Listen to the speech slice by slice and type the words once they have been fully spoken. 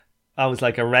I was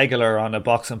like a regular on a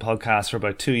boxing podcast for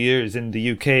about 2 years in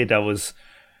the UK. That was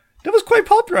quite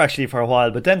popular actually for a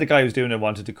while, but then the guy who was doing it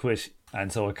wanted to quit,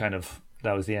 and so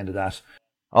that was the end of that.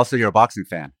 Also, you're a boxing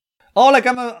fan. Oh, like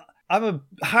I'm a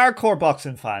hardcore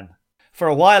boxing fan. For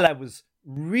a while I was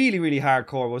really, really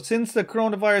hardcore, but since the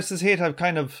coronavirus has hit, I've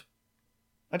kind of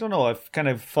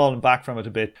fallen back from it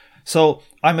a bit. So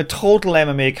I'm a total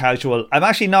MMA casual. I'm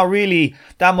actually not really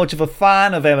that much of a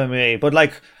fan of MMA, but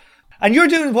like, and you're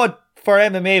doing what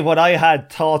I had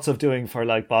thoughts of doing for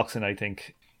like boxing, I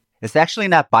think. It's actually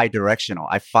not bi-directional.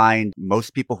 I find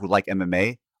most people who like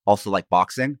MMA also like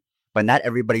boxing, but not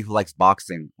everybody who likes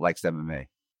boxing likes MMA.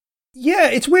 Yeah,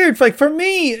 it's weird. Like for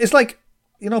me, it's like,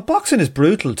 boxing is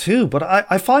brutal too, but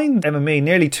I find MMA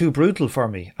nearly too brutal for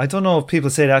me. I don't know if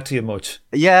people say that to you much.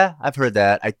 Yeah, I've heard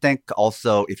that. I think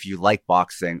also if you like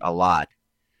boxing a lot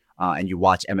and you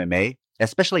watch MMA,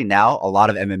 especially now, a lot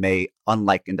of MMA,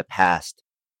 unlike in the past,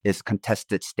 is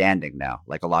contested standing now,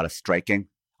 like a lot of striking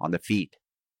on the feet.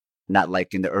 Not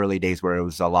like in the early days where it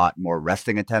was a lot more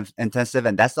wrestling intensive.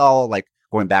 And that's all like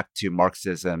going back to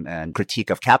Marxism and critique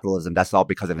of capitalism. That's all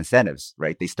because of incentives,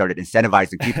 right? They started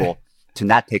incentivizing people to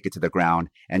not take it to the ground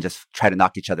and just try to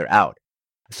knock each other out.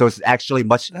 So it's actually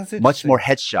much more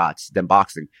headshots than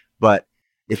boxing. But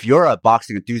if you're a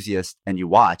boxing enthusiast and you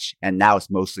watch, and now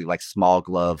it's mostly like small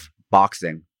glove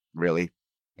boxing, really,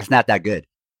 it's not that good.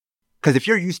 Because if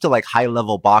you're used to like high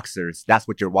level boxers, that's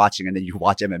what you're watching. And then you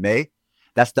watch MMA,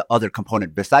 that's the other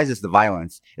component. Besides just the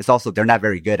violence, it's also they're not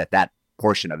very good at that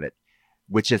portion of it,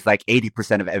 which is like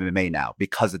 80% of MMA now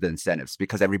because of the incentives,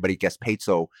 because everybody gets paid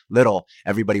so little.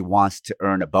 Everybody wants to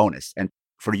earn a bonus. And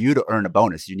for you to earn a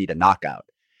bonus, you need a knockout.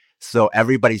 So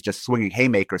everybody's just swinging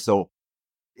haymakers. So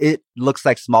it looks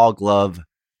like small glove,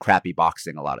 crappy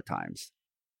boxing a lot of times.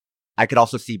 I could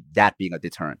also see that being a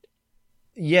deterrent.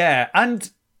 Yeah. And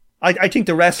I think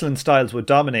the wrestling styles would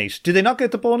dominate. Do they not get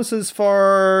the bonuses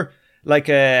for like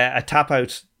a tap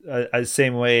out as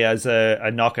same way as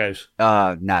a knockout?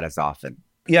 Not as often.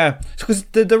 Yeah, because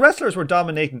the wrestlers were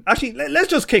dominating. Actually, let's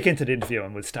just kick into the interview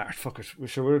and we'll start. Fuck it.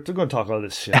 We're going to talk all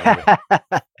this shit.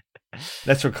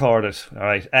 Let's record it. All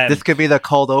right. This could be the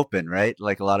cold open, right?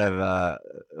 Like a lot of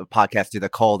podcasts do the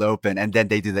cold open and then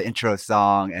they do the intro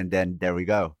song and then there we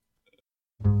go.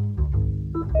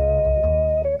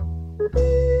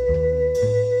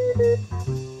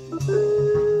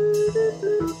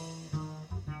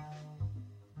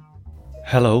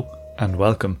 Hello and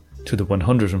welcome to the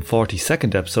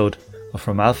 142nd episode of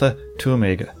From Alpha to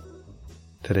Omega.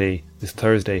 Today is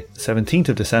Thursday, 17th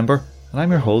of December, and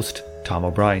I'm your host, Tom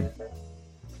O'Brien.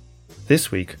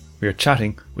 This week we are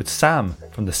chatting with Sam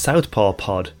from the Southpaw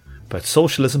Pod about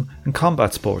socialism and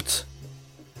combat sports.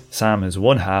 Sam is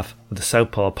one half of the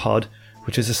Southpaw Pod,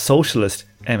 which is a socialist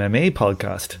MMA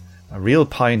podcast, a real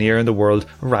pioneer in the world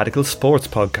of radical sports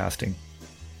podcasting.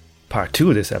 Part 2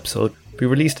 of this episode will be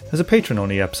released as a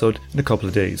patron-only episode in a couple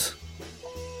of days.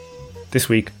 This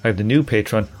week I have the new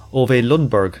patron Ove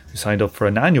Lundberg, who signed up for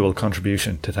an annual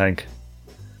contribution, to thank.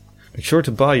 Make sure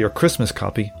to buy your Christmas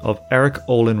copy of Eric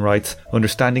Olin Wright's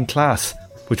Understanding Class,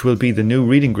 which will be the new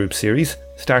reading group series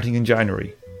starting in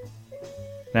January.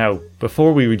 Now,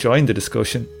 before we rejoin the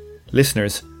discussion,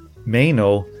 listeners may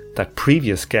know that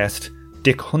previous guest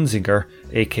Dick Hunzinger,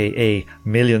 aka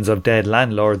Millions of Dead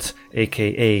Landlords,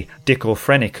 aka Dick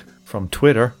O'Frenick from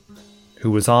Twitter,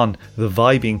 who was on the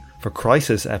Vibing for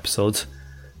Crisis episodes,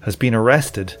 has been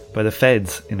arrested by the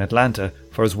feds in Atlanta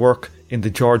for his work in the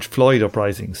George Floyd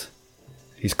uprisings.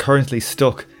 He's currently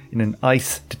stuck in an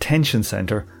ICE detention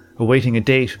centre awaiting a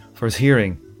date for his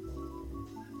hearing.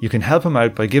 You can help him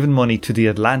out by giving money to the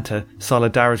Atlanta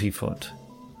Solidarity Fund.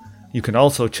 You can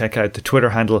also check out the Twitter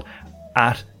handle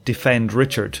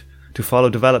 @DefendRichard to follow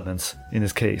developments in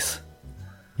his case.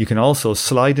 You can also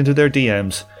slide into their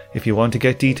DMs if you want to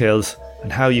get details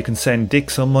on how you can send Dick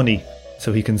some money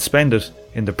so he can spend it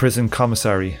in the prison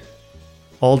commissary.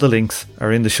 All the links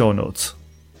are in the show notes.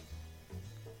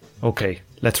 Okay,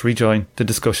 let's rejoin the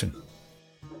discussion.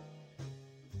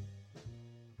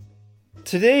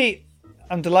 Today,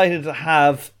 I'm delighted to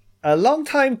have a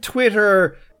long-time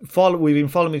Twitter we've been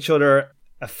following each other,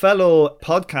 a fellow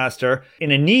podcaster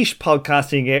in a niche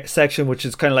podcasting section, which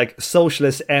is kind of like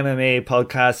socialist MMA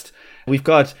podcast. We've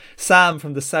got Sam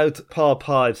from the Southpaw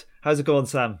Pod. How's it going,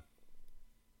 Sam?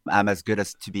 I'm as good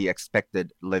as to be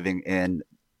expected living in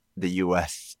the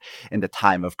US in the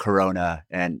time of Corona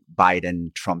and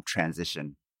Biden-Trump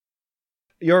transition.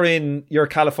 You're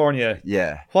California.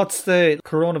 Yeah. What's the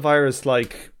coronavirus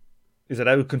like? Is it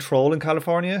out of control in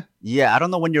California? Yeah, I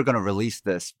don't know when you're going to release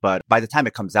this, but by the time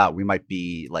it comes out, we might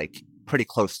be like pretty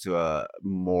close to a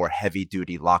more heavy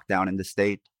duty lockdown in the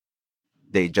state.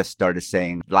 They just started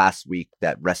saying last week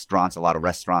that a lot of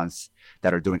restaurants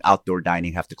that are doing outdoor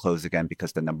dining have to close again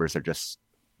because the numbers are just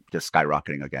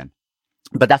skyrocketing again.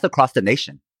 But that's across the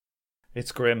nation.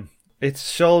 It's grim. It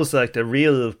shows like the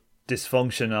real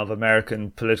dysfunction of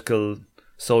American political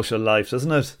social life,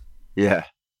 doesn't it? Yeah.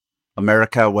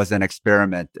 America was an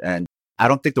experiment, and I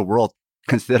don't think the world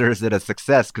considers it a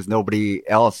success because nobody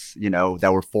else,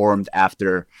 that were formed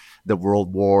after the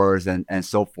world wars and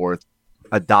so forth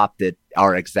adopted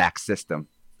our exact system.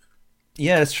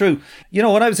 Yeah, it's true.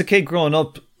 When I was a kid growing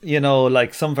up,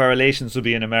 like some of our relations would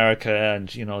be in America and,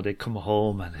 they'd come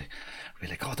home and be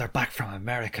like, oh, they're back from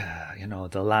America,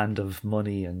 the land of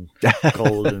money and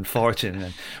gold and fortune.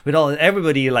 And with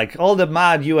everybody, like all the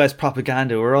mad US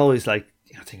propaganda, we're always like,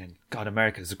 thinking, God,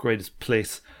 America is the greatest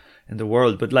place in the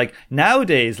world. But like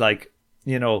nowadays, like,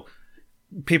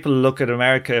 people look at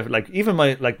America, like even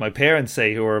my parents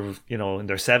say, who are, in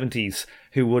their 70s,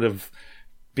 who would have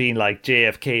been like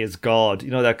JFK is God,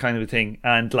 that kind of thing.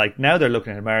 And like now they're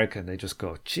looking at America and they just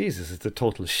go, Jesus, it's a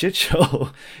total shit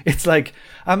show. It's like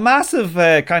a massive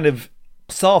kind of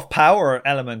soft power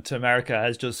element to America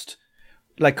has just,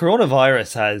 like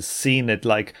coronavirus has seen it,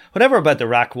 like whatever about the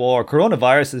Iraq war,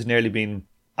 coronavirus has nearly been,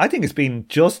 I think it's been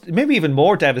just maybe even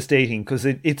more devastating because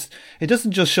it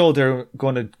doesn't just show they're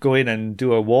going to go in and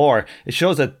do a war. It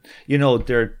shows that,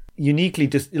 they're uniquely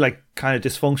kind of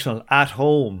dysfunctional at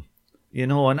home,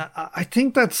 and I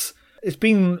think it's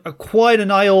been quite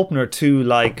an eye opener to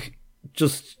like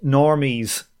just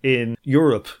normies in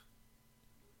Europe.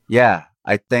 Yeah,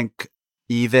 I think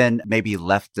even maybe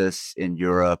leftists in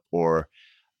Europe or,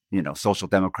 social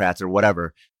democrats or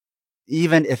whatever,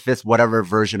 even if it's whatever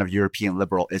version of European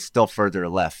liberal, it's still further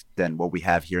left than what we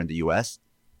have here in the US.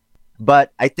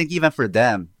 But I think even for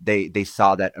them, they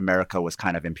saw that America was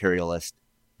kind of imperialist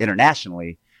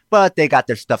internationally, but they got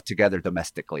their stuff together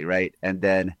domestically, right? And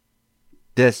then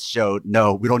this showed,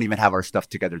 no, we don't even have our stuff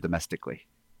together domestically.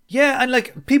 Yeah, and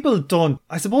like people don't,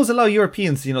 I suppose a lot of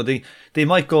Europeans, they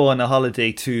might go on a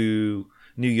holiday to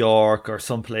New York or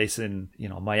someplace in,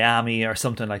 Miami or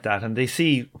something like that. And they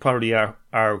see probably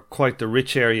are quite the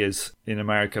rich areas in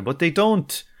America, but they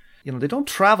don't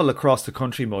travel across the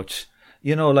country much.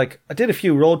 Like I did a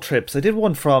few road trips. I did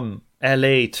one from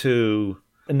LA to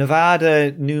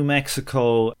Nevada, New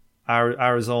Mexico,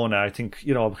 Arizona. I think,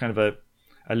 kind of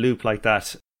a loop like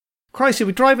that. Christ, you'd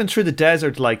be driving through the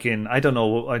desert like in, I don't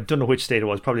know which state it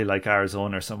was, probably like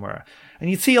Arizona or somewhere. And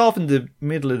you'd see off in the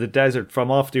middle of the desert from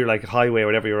off your like highway or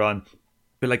whatever you're on,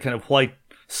 with like kind of white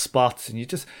spots. And it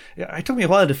took me a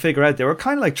while to figure out they were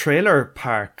kind of like trailer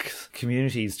park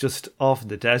communities just off in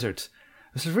the desert.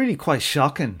 This is really quite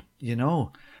shocking,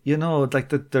 like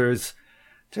that there's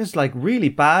like really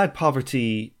bad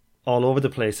poverty all over the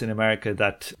place in America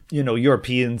that,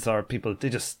 Europeans or people,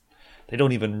 they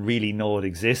don't even really know it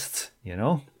exists,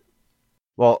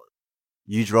 Well,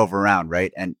 you drove around,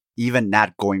 right? And even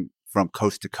not going from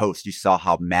coast to coast, you saw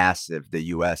how massive the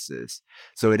US is.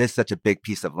 So it is such a big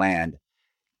piece of land.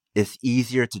 It's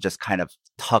easier to just kind of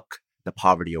tuck the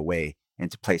poverty away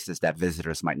into places that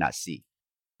visitors might not see.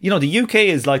 The UK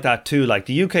is like that too. Like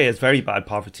the UK has very bad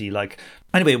poverty. Like,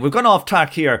 anyway, we're going off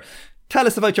track here. Tell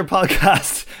us about your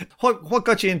podcast. What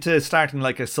got you into starting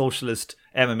like a socialist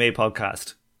MMA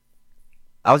podcast?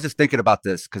 I was just thinking about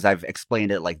this because I've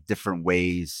explained it like different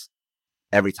ways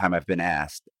every time I've been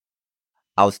asked.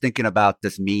 I was thinking about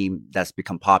this meme that's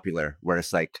become popular where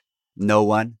it's like, no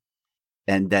one,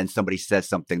 and then somebody says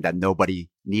something that nobody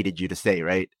needed you to say,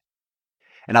 right?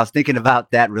 And I was thinking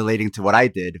about that relating to what I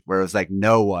did, where it was like,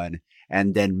 no one,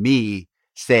 and then me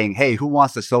saying, hey, who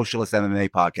wants a socialist MMA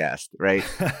podcast, right?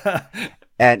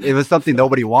 And it was something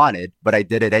nobody wanted, but I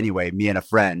did it anyway, me and a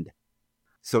friend.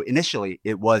 So initially,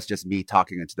 it was just me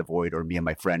talking into the void, or me and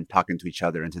my friend talking to each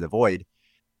other into the void.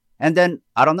 And then,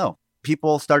 I don't know,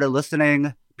 people started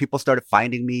listening, people started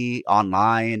finding me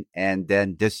online. And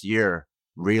then this year,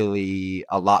 really,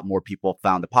 a lot more people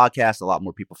found the podcast, a lot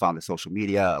more people found the social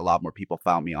media, a lot more people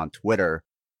found me on Twitter.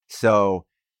 So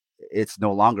it's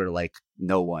no longer like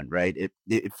no one, right?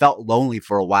 It felt lonely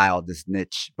for a while, this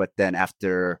niche. But then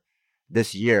after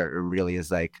this year, it really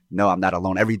is like, no, I'm not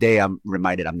alone. Every day I'm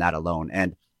reminded I'm not alone.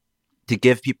 And to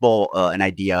give people an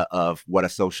idea of what a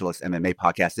socialist MMA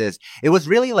podcast is, it was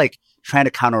really like trying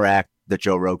to counteract the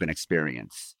Joe Rogan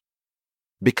experience,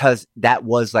 because that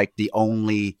was like the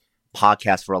only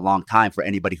podcast for a long time for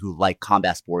anybody who liked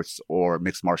combat sports or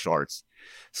mixed martial arts.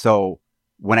 So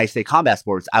when I say combat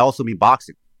sports, I also mean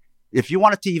boxing. If you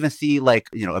wanted to even see like,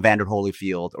 Evander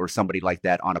Holyfield or somebody like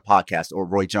that on a podcast, or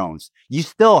Roy Jones, you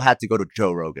still had to go to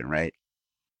Joe Rogan, right?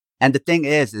 And the thing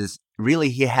is really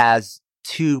he has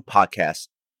two podcasts,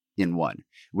 in one,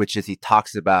 which is he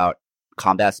talks about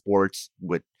combat sports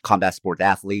with combat sport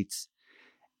athletes,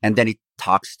 and then he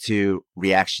talks to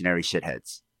reactionary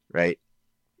shitheads, right?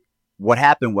 What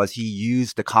happened was he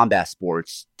used the combat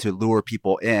sports to lure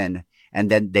people in, and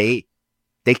then they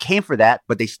came for that,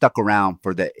 but they stuck around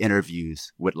for the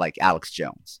interviews with like Alex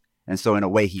Jones. And so in a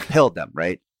way, he pilled them,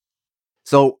 right?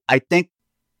 So I think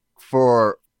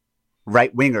for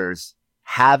right wingers,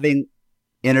 having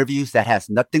interviews that has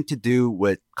nothing to do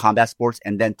with combat sports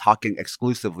and then talking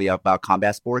exclusively about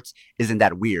combat sports isn't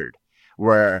that weird.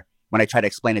 Where when I try to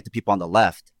explain it to people on the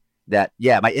left that,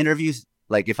 yeah, my interviews,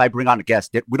 like if I bring on a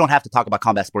guest, we don't have to talk about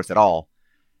combat sports at all.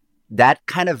 That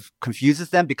kind of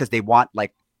confuses them because they want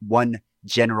like one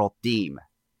general theme.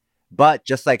 But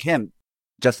just like him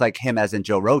as in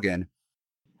Joe Rogan,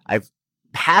 I've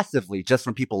passively, just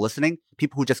from people listening,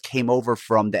 people who just came over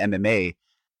from the MMA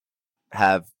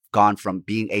have gone from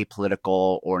being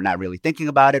apolitical or not really thinking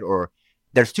about it, or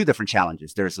there's two different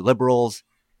challenges. There's liberals,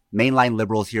 mainline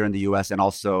liberals here in the US, and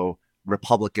also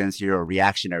Republicans here or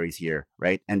reactionaries here,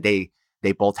 right? And they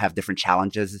both have different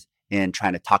challenges in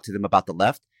trying to talk to them about the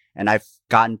left. And I've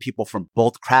gotten people from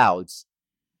both crowds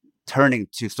turning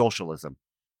to socialism.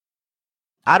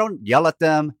 I don't yell at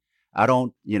them. I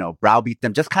don't, browbeat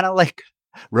them. Just kind of like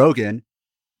Rogan,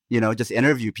 just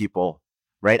interview people,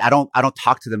 right? I don't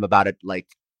talk to them about it, like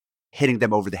hitting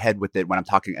them over the head with it when I'm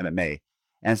talking MMA.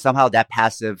 And somehow that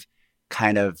passive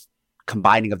kind of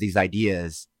combining of these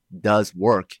ideas does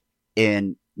work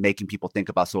in making people think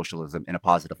about socialism in a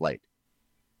positive light.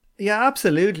 Yeah,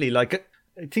 absolutely. Like,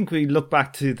 I think we look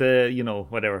back to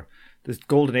the, this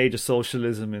golden age of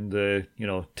socialism in the,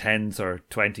 10s or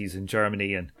 20s in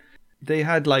Germany. And they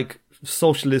had like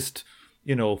socialist,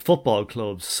 football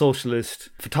clubs, socialist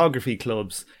photography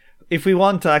clubs. If we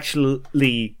want to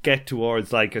actually get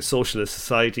towards like a socialist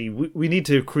society, we need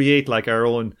to create like our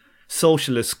own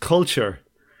socialist culture.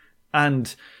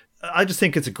 And I just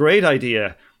think it's a great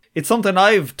idea. It's something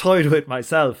I've toyed with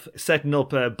myself, setting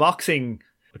up a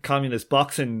communist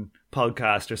boxing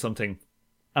podcast or something.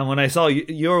 And when I saw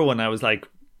your one, I was like,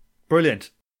 brilliant.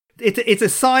 It's a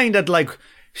sign that like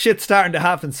shit's starting to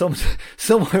happen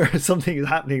somewhere. Something is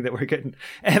happening that we're getting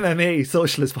MMA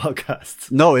socialist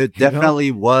podcasts. No, it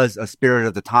definitely was a spirit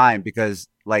of the time because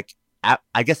like,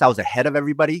 I guess I was ahead of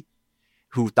everybody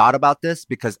who thought about this,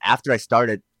 because after I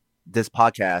started this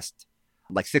podcast,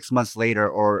 like 6 months later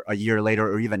or a year later,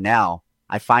 or even now,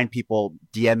 I find people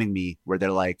DMing me where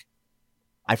they're like,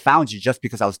 I found you just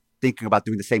because I was thinking about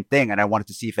doing the same thing and I wanted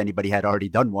to see if anybody had already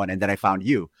done one. And then I found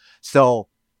you. So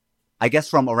I guess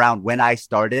from around when I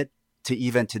started to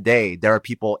even today, there are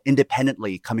people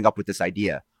independently coming up with this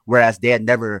idea, whereas they had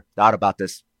never thought about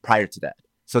this prior to that.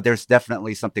 So there's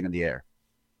definitely something in the air,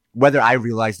 whether I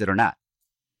realized it or not.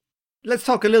 Let's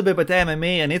talk a little bit about the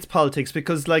MMA and its politics,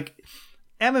 because like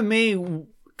MMA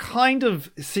kind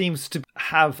of seems to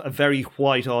have a very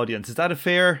white audience. Is that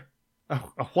a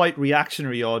white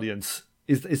reactionary audience?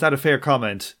 Is that a fair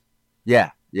comment?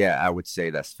 Yeah, I would say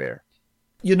that's fair.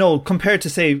 Compared to,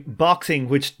 say, boxing,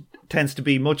 which tends to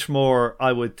be much more,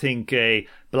 I would think,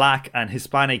 black and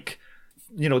Hispanic.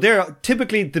 They're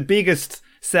typically the biggest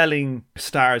selling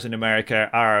stars in America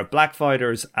are black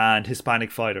fighters and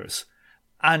Hispanic fighters.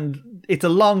 And it's a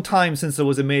long time since there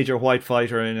was a major white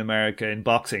fighter in America in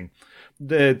boxing.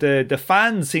 The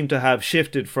fans seem to have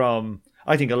shifted from,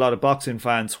 I think a lot of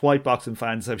white boxing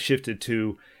fans have shifted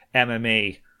to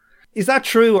MMA. Is that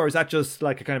true, or is that just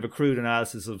like a kind of a crude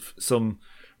analysis of some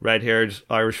red-haired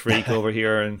Irish freak over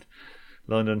here in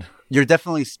London? You're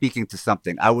definitely speaking to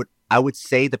something. I would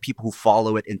say the people who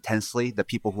follow it intensely, the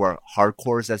people who are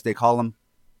hardcores, as they call them,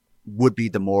 would be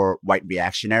the more white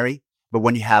reactionary. But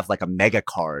when you have like a mega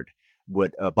card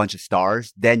with a bunch of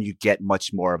stars, then you get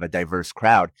much more of a diverse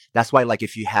crowd. That's why, like,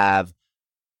 if you have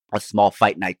a small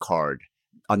fight night card,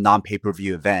 a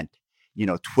non-pay-per-view event,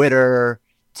 Twitter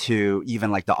to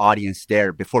even like the audience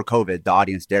there before COVID, the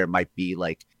audience there might be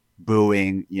like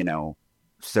booing,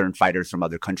 certain fighters from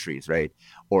other countries, right?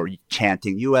 Or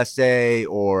chanting USA,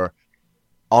 or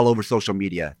all over social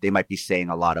media, they might be saying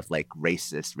a lot of like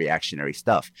racist, reactionary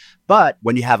stuff. But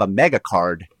when you have a mega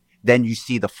card, then you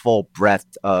see the full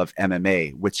breadth of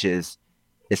MMA, which is,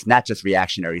 it's not just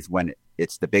reactionaries when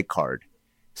it's the big card.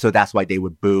 So that's why they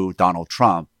would boo Donald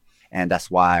Trump. And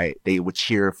that's why they would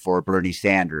cheer for Bernie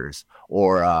Sanders,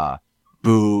 or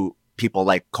boo people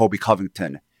like Colby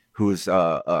Covington, who's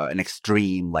an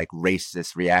extreme, like,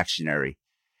 racist reactionary.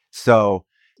 So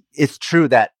it's true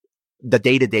that the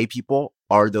day-to-day people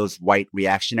are those white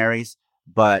reactionaries.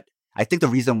 But I think the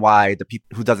reason why the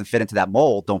people who doesn't fit into that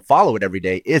mold don't follow it every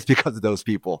day is because of those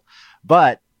people.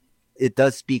 But it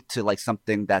does speak to like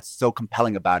something that's so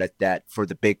compelling about it that for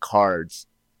the big cards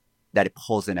that it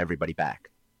pulls in everybody back.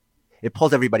 It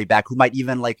pulls everybody back who might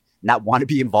even like not want to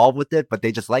be involved with it, but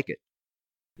they just like it.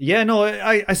 Yeah, no,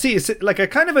 I see. It's like a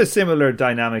kind of a similar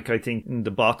dynamic, I think, in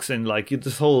the boxing. Like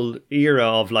this whole era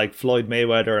of like Floyd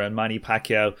Mayweather and Manny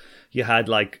Pacquiao, you had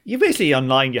like, you basically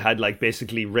online, you had like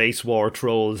basically race war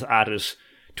trolls at it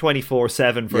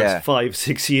 24/7 for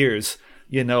 5-6 years.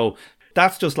 You know,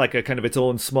 that's just like a kind of its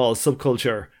own small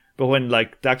subculture. But when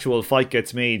like the actual fight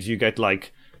gets made, you get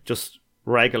like just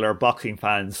regular boxing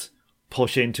fans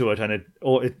push into it, and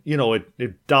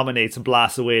it dominates and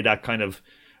blasts away that kind of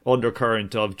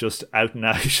undercurrent of just out and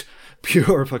out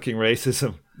pure fucking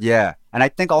racism. Yeah. And I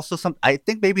think also I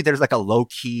think maybe there's like a low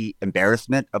key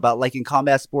embarrassment about liking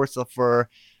combat sports for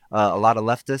a lot of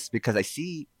leftists, because I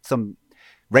see some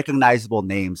recognizable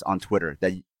names on Twitter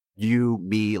that you,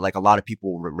 me, like a lot of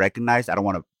people recognize. I don't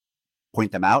want to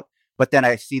point them out, but then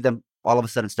I see them all of a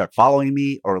sudden start following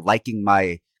me or liking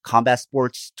my combat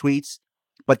sports tweets,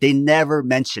 but they never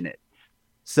mention it.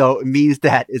 So it means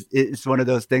that it's one of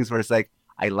those things where it's like,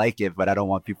 I like it, but I don't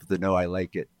want people to know I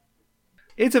like it.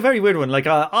 It's a very weird one. Like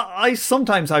I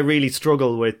sometimes I really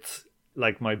struggle with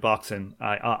like my boxing.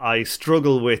 I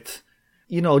struggle with,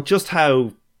 just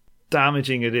how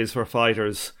damaging it is for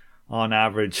fighters on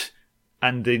average,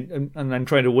 and I'm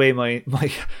trying to weigh my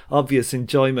obvious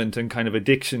enjoyment and kind of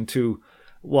addiction to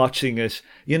watching it.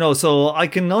 So I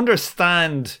can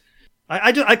understand.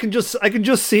 I can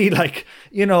just see, like,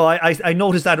 I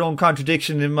notice that own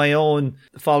contradiction in my own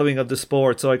following of the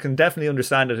sport. So I can definitely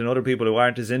understand it in other people who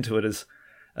aren't as into it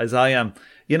as I am.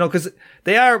 Because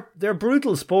they're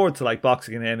brutal sports like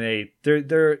boxing and MMA.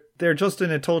 They're just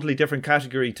in a totally different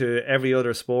category to every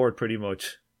other sport, pretty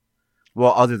much.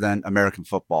 Well, other than American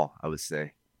football, I would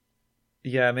say.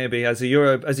 Yeah, maybe as a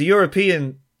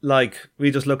European. Like,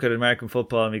 we just look at American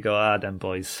football and we go, them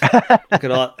boys. Look at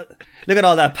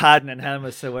all that padding and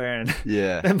helmets they're wearing.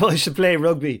 Yeah. Them boys should play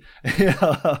rugby.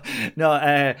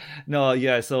 No,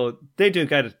 yeah. So they do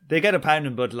get it. They get a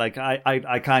pounding, but like,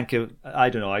 I can't give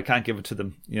it to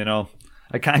them,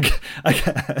 I can't.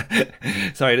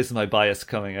 Sorry, this is my bias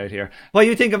coming out here. Why,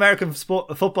 you think American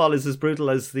football is as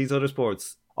brutal as these other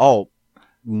sports? Oh,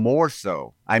 more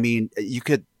so. I mean, you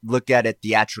could look at it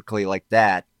theatrically like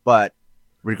that, but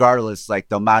regardless, like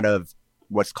the amount of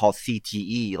what's called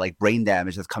CTE, like brain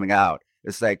damage that's coming out,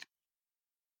 it's like,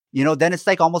 then it's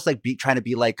like almost like trying to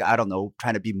be like, I don't know,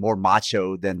 trying to be more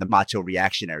macho than the macho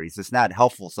reactionaries. It's not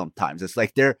helpful sometimes. It's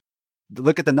like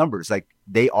look at the numbers, like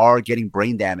they are getting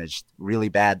brain damaged really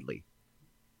badly.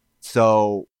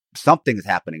 So something is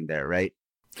happening there, right?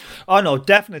 Oh no,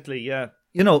 definitely, yeah.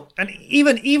 And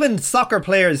even soccer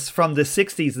players from the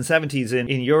 60s and 70s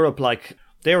in Europe, like,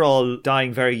 they're all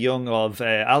dying very young of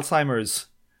Alzheimer's,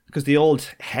 because the old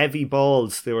heavy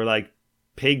balls, they were like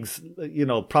pigs,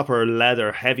 proper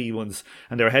leather heavy ones,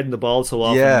 and they were heading the ball so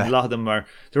often. Yeah. A lot of them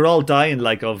they're all dying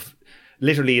like of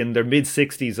literally in their mid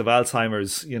 60s of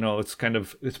Alzheimer's.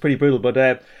 It's pretty brutal. But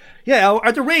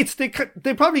are the rates, they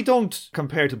probably don't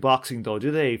compare to boxing though, do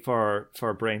they, for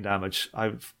brain damage?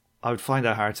 I would find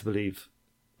that hard to believe.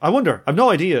 I wonder. I've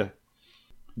no idea.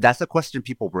 That's a question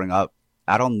people bring up.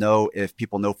 I don't know if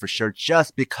people know for sure,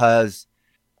 just because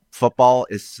football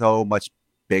is so much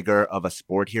bigger of a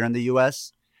sport here in the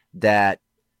US that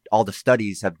all the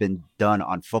studies have been done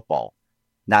on football,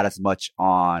 not as much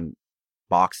on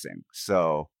boxing.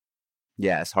 So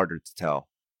yeah, it's harder to tell.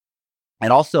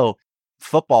 And also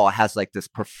football has like this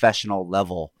professional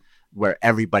level where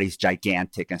everybody's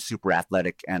gigantic and super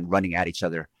athletic and running at each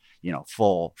other,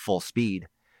 full speed.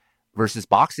 Versus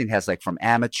boxing has like from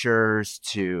amateurs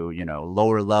to,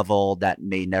 lower level that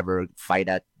may never fight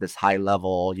at this high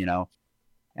level,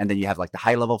 and then you have like the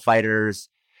high level fighters.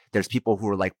 There's people who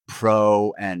are like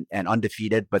pro and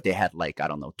undefeated, but they had like, I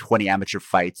don't know, 20 amateur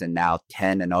fights and now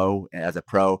 10-0 as a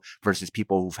pro, versus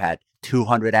people who've had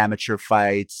 200 amateur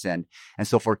fights and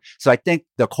so forth. So I think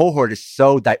the cohort is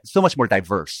so much more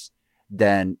diverse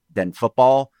than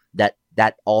football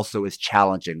that also is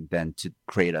challenging then to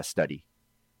create a study.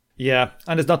 Yeah,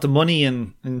 and it's not the money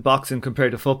in boxing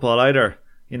compared to football either.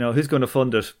 Who's going to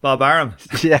fund it? Bob Arum.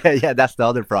 Yeah, that's the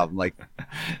other problem. Like,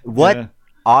 what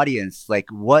audience, like,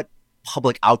 what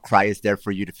public outcry is there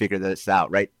for you to figure this out,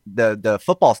 right? The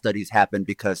football studies happened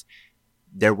because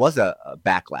there was a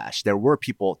backlash. There were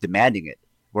people demanding it.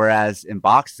 Whereas in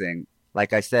boxing,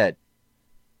 like I said,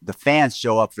 the fans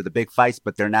show up for the big fights,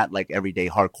 but they're not like everyday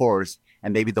hardcores.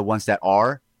 And maybe the ones that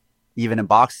are, even in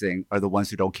boxing, are the ones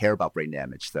who don't care about brain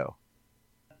damage, though.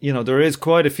 There is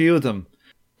quite a few of them.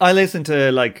 I listen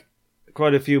to like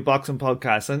quite a few boxing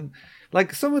podcasts, and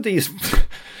like some of these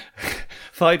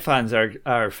fight fans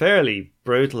are fairly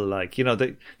brutal. Like, you know,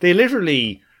 they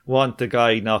literally want the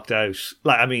guy knocked out.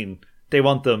 Like, I mean, they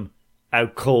want them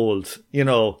out cold, you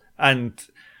know. And,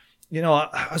 you know,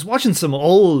 I was watching some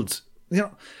old, you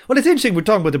know, well, it's interesting we're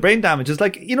talking about the brain damage. It's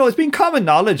like, you know, it's been common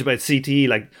knowledge about CTE.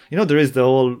 Like, you know, there is the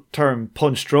whole term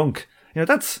punch drunk. You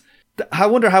know, I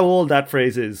wonder how old that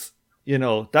phrase is. You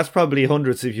know, that's probably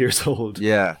hundreds of years old.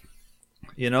 Yeah.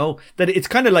 You know, that it's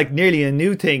kind of like nearly a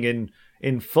new thing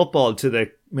in football to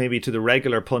the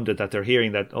regular pundit, that they're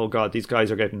hearing that, oh God, these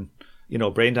guys are getting, you know,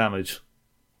 brain damage.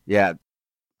 Yeah.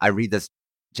 I read this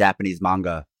Japanese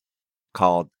manga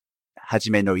called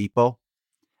Hajime no Ippo.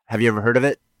 Have you ever heard of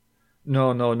it?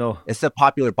 No. It's a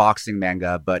popular boxing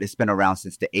manga, but it's been around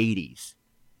since the 80s.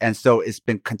 And so it's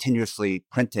been continuously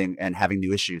printing and having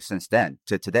new issues since then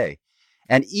to today.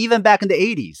 And even back in the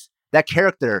 80s, that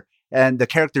character and the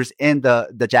characters in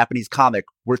the Japanese comic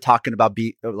were talking about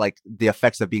the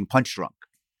effects of being punch drunk.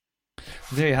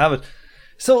 There you have it.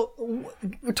 So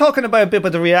we're talking about a bit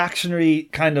about the reactionary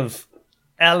kind of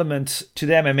element to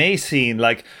the MMA scene.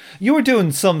 Like, you were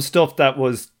doing some stuff that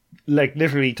was like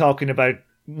literally talking about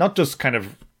not just kind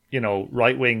of, you know,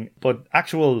 right wing, but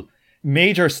actual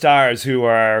major stars who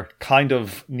are kind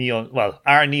of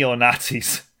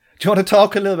neo-Nazis. Do you want to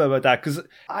talk a little bit about that? Because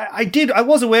I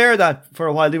was aware of that for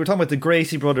a while. They were talking about the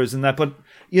Gracie brothers and that, but,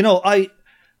 you know, I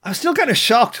was still kind of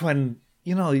shocked when,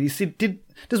 you know, you see,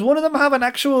 does one of them have an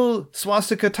actual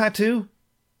swastika tattoo?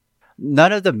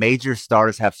 None of the major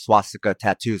stars have swastika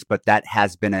tattoos, but that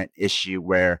has been an issue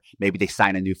where maybe they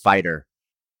sign a new fighter,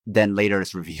 then later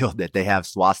it's revealed that they have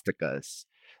swastikas,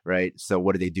 right? So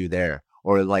what do they do there?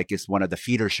 Or like it's one of the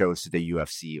feeder shows to the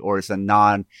UFC, or it's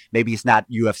maybe it's not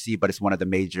UFC, but it's one of the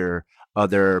major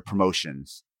other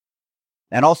promotions.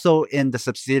 And also in the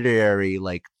subsidiary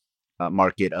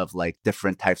market of like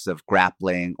different types of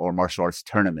grappling or martial arts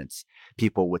tournaments,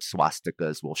 people with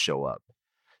swastikas will show up.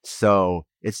 So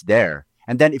it's there.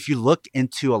 And then if you look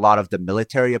into a lot of the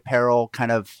military apparel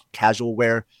kind of casual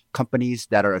wear companies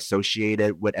that are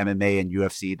associated with MMA and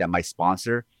UFC that might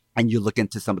sponsor, and you look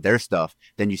into some of their stuff,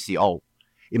 then you see, oh,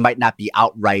 it might not be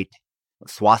outright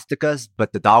swastikas,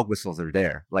 but the dog whistles are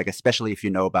there. Like, especially if you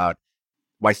know about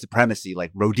white supremacy,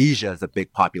 like Rhodesia is a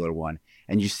big popular one.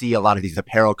 And you see a lot of these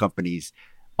apparel companies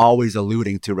always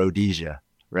alluding to Rhodesia,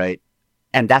 right?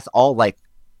 And that's all like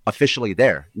officially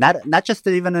there. Not just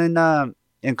even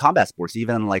in combat sports,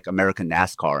 even in like American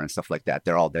NASCAR and stuff like that.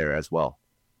 They're all there as well.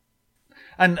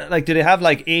 And like, do they have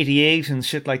like 88 and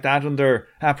shit like that on their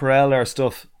apparel or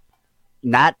stuff?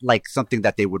 Not like something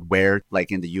that they would wear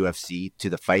like in the UFC to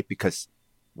the fight, because,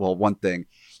 well, one thing,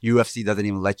 UFC doesn't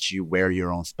even let you wear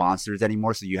your own sponsors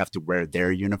anymore. So you have to wear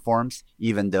their uniforms,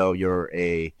 even though you're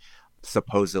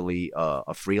supposedly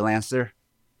a freelancer.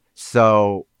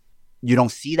 So you don't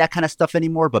see that kind of stuff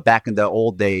anymore. But back in the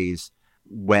old days,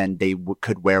 when they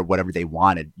could wear whatever they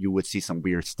wanted, you would see some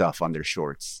weird stuff on their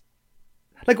shorts.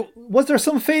 Like, was there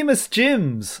some famous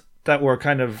gyms that were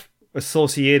kind of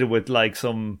associated with like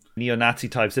some neo-Nazi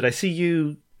types? Did I see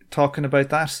you talking about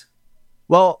that?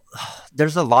 Well,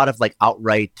 there's a lot of like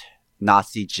outright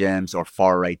Nazi gyms or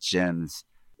far-right gyms,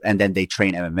 and then they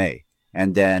train MMA.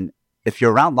 And then if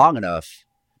you're around long enough,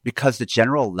 because the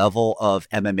general level of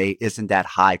MMA isn't that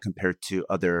high compared to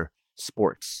other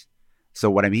sports. So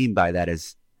what I mean by that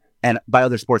is, and by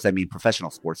other sports, I mean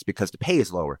professional sports, because the pay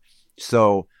is lower.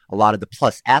 So a lot of the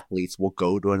plus athletes will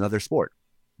go to another sport.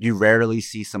 You rarely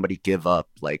see somebody give up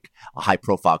like a high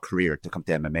profile career to come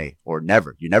to MMA, or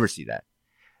you never see that.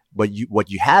 But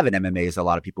what you have in MMA is a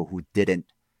lot of people who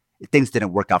things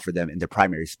didn't work out for them in their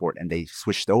primary sport, and they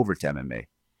switched over to MMA.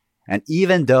 And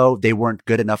even though they weren't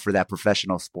good enough for that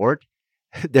professional sport,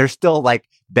 they're still like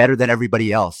better than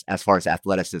everybody else as far as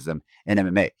athleticism in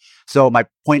MMA. So my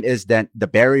point is that the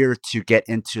barrier to get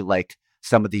into like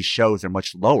some of these shows are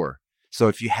much lower. So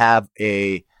if you have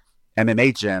a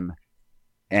MMA gym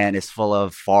and it's full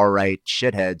of far-right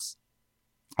shitheads,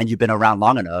 and you've been around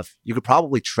long enough, you could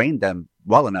probably train them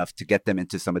well enough to get them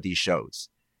into some of these shows.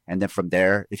 And then from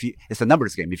there, it's a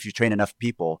numbers game. If you train enough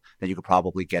people, then you could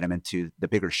probably get them into the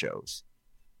bigger shows.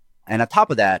 And on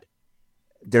top of that,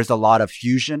 there's a lot of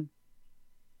fusion.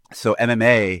 So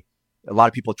MMA, a lot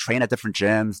of people train at different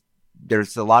gyms.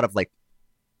 There's a lot of like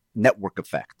network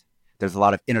effect. There's a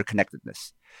lot of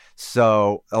interconnectedness.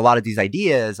 So a lot of these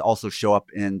ideas also show up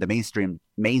in the mainstream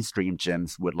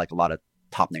gyms with like a lot of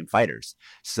top name fighters.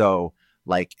 So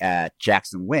like at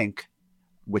Jackson Wink,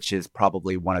 which is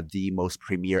probably one of the most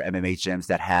premier MMA gyms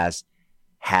that has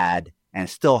had and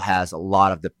still has a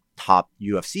lot of the top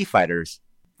UFC fighters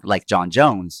like John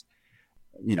Jones,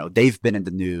 you know, they've been in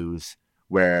the news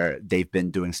where they've been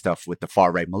doing stuff with the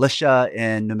far right militia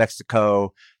in New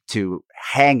Mexico to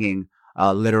hanging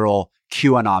a literal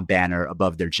QAnon banner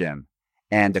above their gym.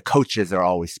 And the coaches are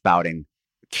always spouting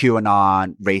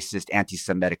QAnon, racist,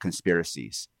 anti-Semitic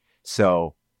conspiracies.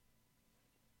 So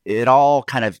it all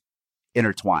kind of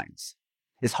intertwines.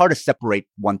 It's hard to separate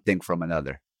one thing from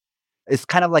another. It's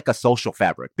kind of like a social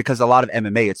fabric because a lot of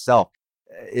MMA itself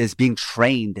is being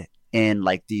trained in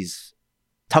like these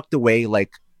tucked away,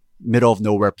 like middle of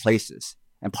nowhere places.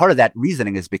 And part of that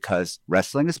reasoning is because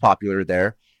wrestling is popular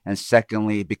there. And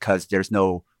secondly, because there's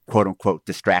no quote unquote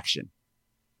distraction.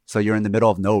 So you're in the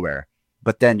middle of nowhere.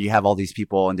 But then you have all these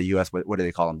people in the US, what do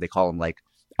they call them? They call them like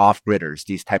off-gridders,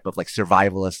 these type of like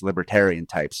survivalist libertarian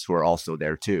types who are also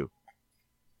there too.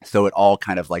 So it all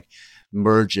kind of like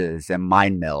merges and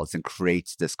mind melds and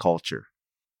creates this culture.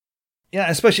 Yeah,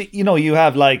 especially, you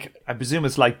have like, I presume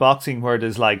it's like boxing where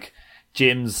there's like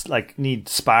gyms like need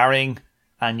sparring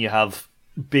and you have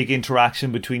big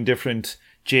interaction between different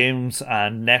gyms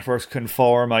and networks can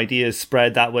form, ideas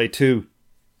spread that way too.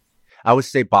 I would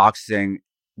say boxing,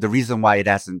 the reason why it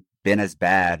hasn't been as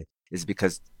bad is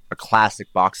because a classic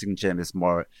boxing gym is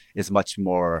much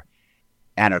more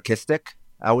anarchistic,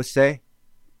 I would say,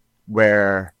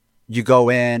 where you go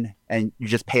in and you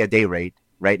just pay a day rate,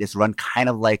 right? It's run kind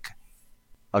of like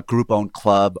a group-owned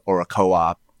club or a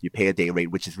co-op. You pay a day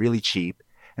rate, which is really cheap,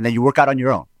 and then you work out on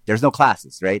your own. There's no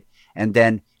classes, right? And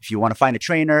then if you want to find a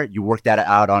trainer, you work that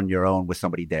out on your own with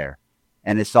somebody there.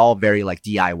 And it's all very like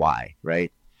DIY,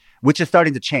 right? Which is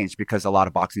starting to change because a lot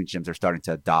of boxing gyms are starting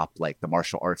to adopt like the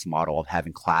martial arts model of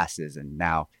having classes and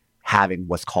now having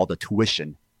what's called a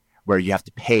tuition, where you have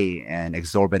to pay an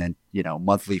exorbitant,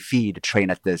 monthly fee to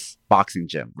train at this boxing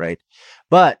gym, right?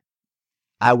 But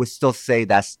I would still say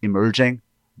that's emerging.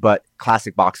 But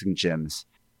classic boxing gyms,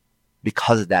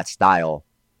 because of that style,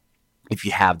 if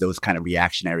you have those kind of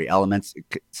reactionary elements, it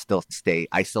could still stay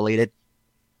isolated.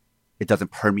 It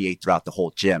doesn't permeate throughout the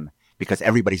whole gym because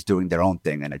everybody's doing their own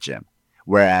thing in a gym.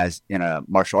 Whereas in a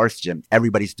martial arts gym,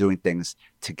 everybody's doing things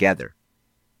together.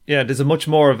 Yeah, there's a much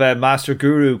more of a master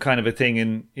guru kind of a thing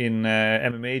in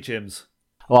MMA gyms.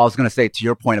 Well, I was going to say, to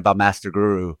your point about master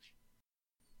guru,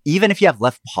 even if you have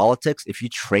left politics, if you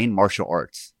train martial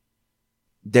arts,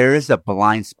 there is a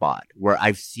blind spot where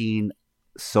I've seen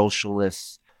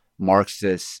socialists,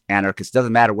 Marxists, anarchists,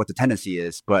 doesn't matter what the tendency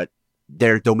is, but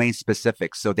they're domain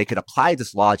specific. So they could apply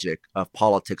this logic of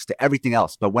politics to everything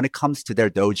else. But when it comes to their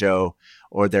dojo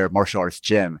or their martial arts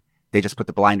gym, they just put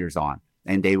the blinders on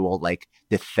and they will like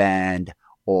defend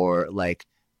or like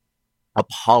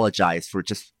apologize for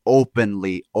just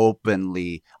openly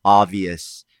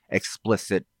obvious,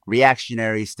 explicit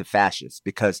reactionaries to fascists.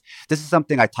 Because this is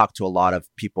something I talk to a lot of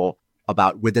people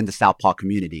about within the Southpaw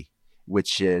community,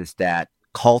 which is that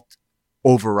cult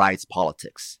overrides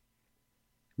politics.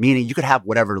 Meaning you could have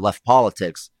whatever left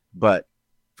politics, but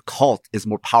cult is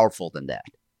more powerful than that.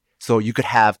 So you could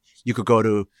go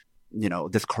to,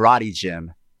 this karate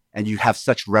gym and you have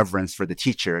such reverence for the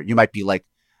teacher. You might be like,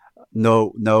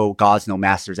 no gods, no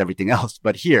masters, everything else.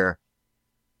 But here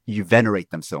you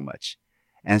venerate them so much.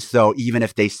 And so even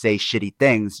if they say shitty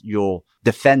things, you'll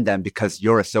defend them because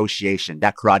your association,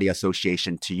 that karate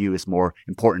association to you is more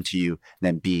important to you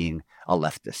than being a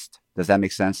leftist. Does that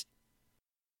make sense?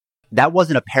 That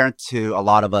wasn't apparent to a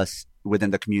lot of us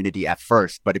within the community at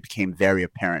first, but it became very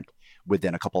apparent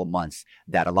within a couple of months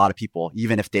that a lot of people,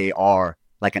 even if they are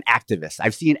like an activist,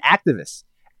 I've seen activists,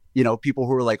 people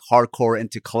who are like hardcore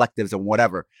into collectives and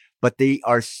whatever, but they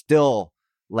are still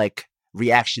like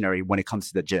reactionary when it comes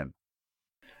to the gym.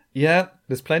 Yeah,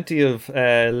 there's plenty of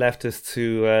leftists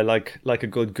who like a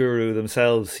good guru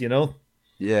themselves,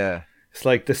 Yeah. It's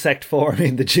like the sect form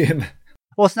in the gym.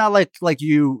 Well, it's not like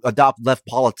you adopt left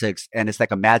politics and it's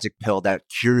like a magic pill that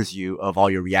cures you of all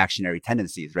your reactionary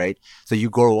tendencies, right? So you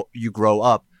grow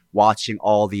up watching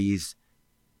all these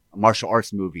martial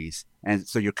arts movies, and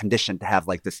so you're conditioned to have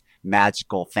like this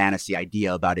magical fantasy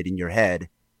idea about it in your head.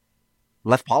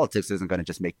 Left politics isn't going to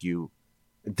just make you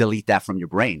delete that from your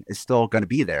brain. It's still going to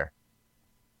be there.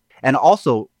 And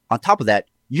also, on top of that,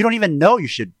 you don't even know you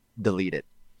should delete it.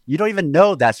 You don't even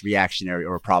know that's reactionary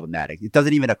or problematic. It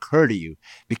doesn't even occur to you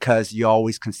because you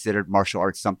always considered martial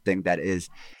arts something that is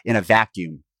in a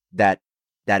vacuum, that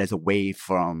is away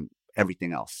from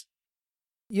everything else.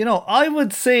 I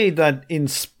would say that in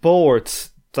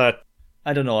sports that,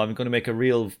 I don't know, I'm going to make a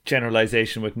real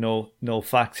generalization with no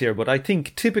facts here, but I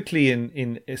think typically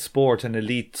in a sport, an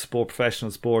elite sport,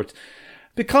 professional sport,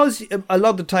 because a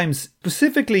lot of the times,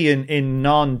 specifically in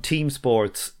non-team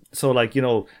sports, so like,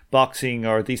 boxing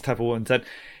or these type of ones, that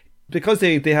because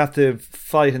they have to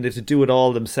fight and they have to do it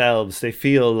all themselves, they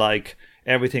feel like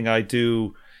everything I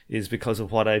do is because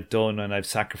of what I've done and I've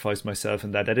sacrificed myself,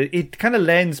 and that it kind of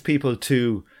lends people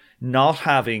to not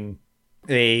having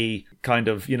a kind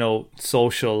of,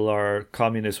 social or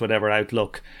communist, whatever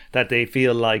outlook, that they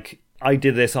feel like I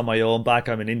did this on my own back,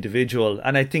 I'm an individual.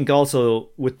 And I think also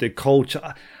with the coach,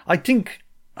 I think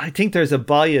there's a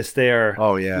bias there.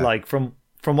 Oh yeah. Like from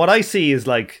what I see is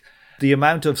like the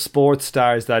amount of sports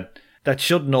stars that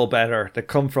should know better, that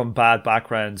come from bad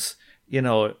backgrounds,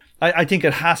 I think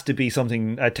it has to be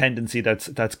something, a tendency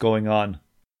that's going on.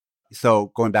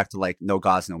 So going back to like no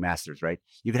gods, no masters, right?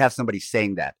 You could have somebody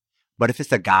saying that. But if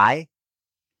it's a guy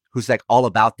who's like all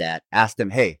about that, ask them,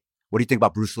 hey, what do you think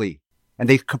about Bruce Lee? And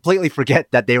they completely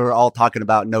forget that they were all talking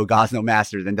about no gods, no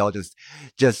masters. And they'll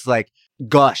just like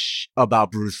gush about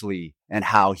Bruce Lee and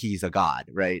how he's a god,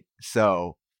 right?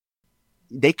 So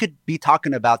they could be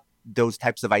talking about those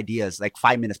types of ideas like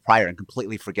 5 minutes prior and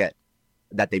completely forget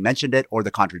that they mentioned it or the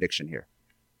contradiction here.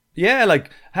 Yeah, like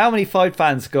how many fight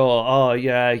fans go, oh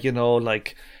yeah,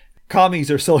 like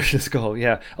commies or socialists go,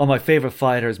 yeah, oh, my favorite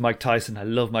fighter is Mike Tyson. I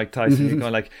love Mike Tyson. You're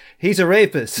going like, he's a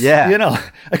rapist. Yeah.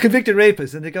 A convicted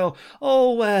rapist. And they go,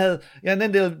 oh, well. Yeah, and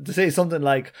then they'll say something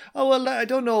like, oh, well, I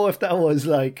don't know if that was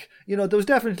like, there was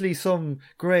definitely some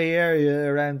grey area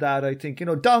around that. I think,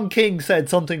 Don King said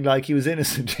something like he was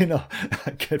innocent,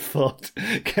 Get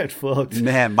fucked.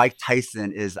 Man, Mike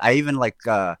Tyson I even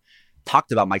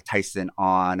talked about Mike Tyson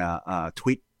on a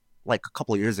tweet like a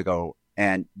couple of years ago,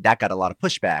 and that got a lot of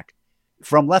pushback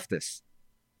from leftists.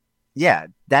 Yeah,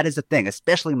 that is the thing,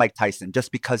 especially Mike Tyson,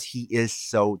 just because he is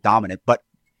so dominant. But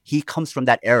he comes from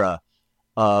that era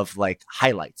of like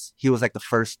highlights. He was like the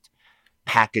first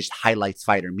packaged highlights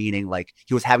fighter, meaning like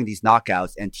he was having these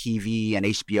knockouts and TV and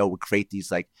HBO would create these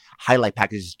like highlight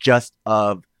packages just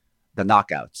of the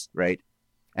knockouts, right?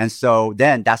 And so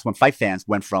then that's when fight fans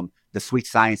went from the sweet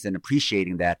science and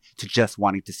appreciating that to just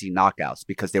wanting to see knockouts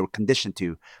because they were conditioned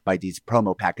to by these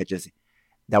promo packages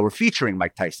that were featuring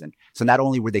Mike Tyson. So not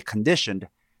only were they conditioned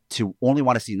to only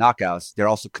want to see knockouts, they're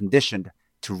also conditioned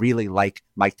to really like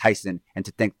Mike Tyson and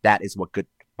to think that is what good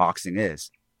boxing is.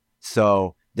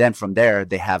 So then from there,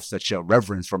 they have such a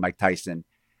reverence for Mike Tyson.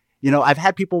 I've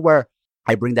had people where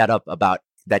I bring that up about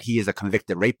that he is a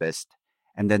convicted rapist.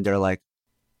 And then they're like,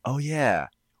 oh yeah,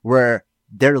 where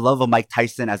their love of Mike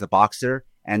Tyson as a boxer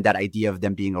and that idea of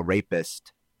them being a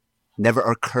rapist never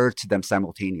occurred to them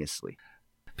simultaneously.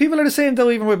 People are the same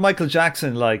though, even with Michael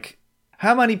Jackson. Like,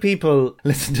 how many people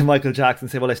listen to Michael Jackson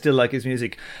and say, well, I still like his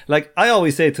music? Like, I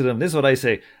always say to them, this is what I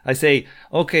say. I say,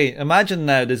 okay, imagine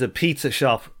now there's a pizza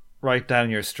shop right down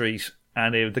your street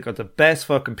and they've got the best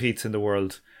fucking pizza in the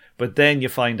world. But then you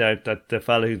find out that the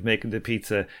fella who's making the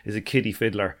pizza is a kiddie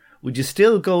fiddler. Would you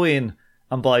still go in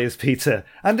and buy his pizza?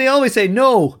 And they always say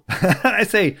no. I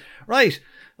say, right,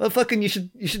 well, fucking, you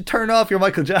should turn off your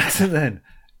Michael Jackson then.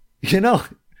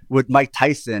 With Mike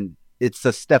Tyson, it's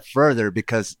a step further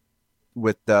because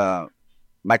with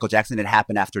Michael Jackson, it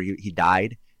happened after he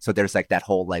died. So there's like that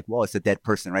whole like, well, it's a dead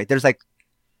person, right? There's like,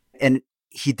 and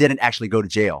he didn't actually go to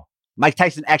jail. Mike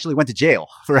Tyson actually went to jail,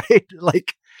 right?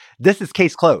 Like, this is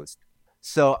case closed.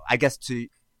 So I guess to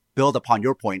build upon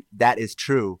your point, that is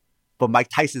true. But Mike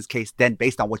Tyson's case then,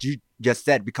 based on what you just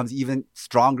said, becomes even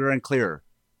stronger and clearer.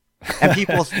 And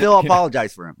people still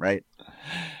apologize for him, right?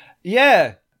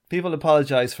 Yeah. People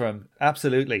apologize for him.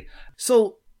 Absolutely.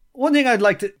 So one thing I'd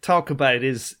like to talk about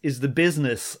is the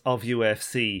business of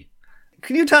UFC.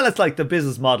 Can you tell us like the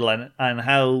business model and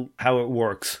how it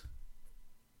works?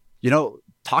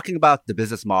 Talking about the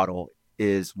business model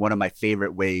is one of my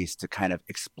favorite ways to kind of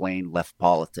explain left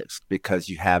politics because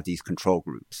you have these control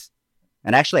groups.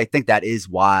 And actually, I think that is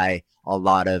why a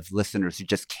lot of listeners who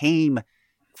just came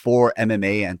for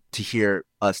MMA and to hear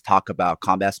us talk about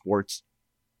combat sports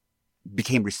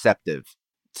became receptive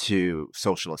to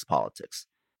socialist politics.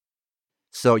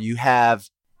 So you have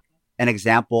an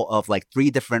example of like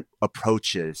 3 different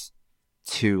approaches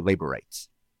to labor rights.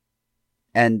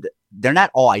 And they're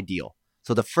not all ideal.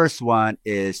 So the first one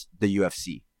is the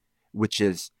UFC, which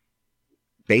is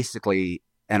basically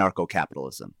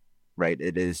anarcho-capitalism, right?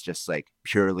 It is just like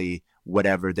purely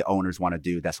whatever the owners want to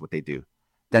do, that's what they do.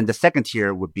 Then the second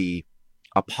tier would be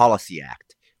a policy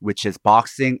act, which is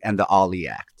boxing and the Ali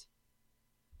Act.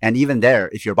 And even there,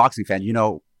 if you're a boxing fan, you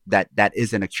know that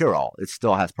isn't a cure-all. It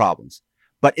still has problems.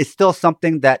 But it's still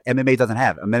something that MMA doesn't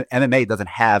have. MMA doesn't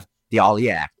have the Ali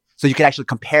Act. So you can actually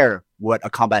compare what a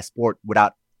combat sport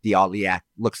without the Ali Act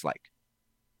looks like.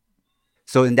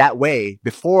 So in that way,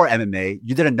 before MMA,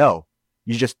 you didn't know.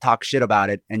 You just talk shit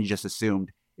about it and you just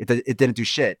assumed it didn't do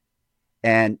shit.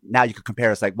 And now you could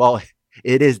compare. It's like, well,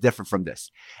 it is different from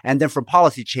this. And then from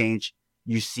policy change,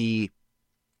 you see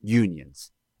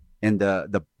unions in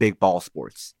the big ball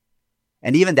sports.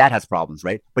 And even that has problems,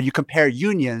 right? But you compare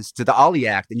unions to the Ali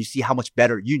Act and you see how much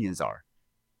better unions are.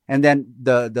 And then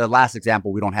the last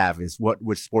example we don't have is what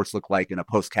would sports look like in a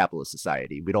post-capitalist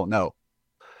society? We don't know.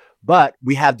 But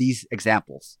we have these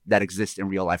examples that exist in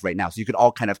real life right now. So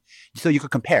you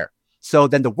could compare. So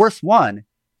then the worst one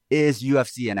is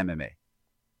UFC and MMA.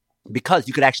 Because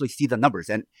you could actually see the numbers,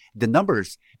 and the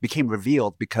numbers became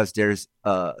revealed because there's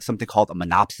something called a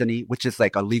monopsony, which is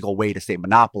like a legal way to say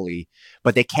monopoly,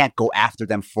 but they can't go after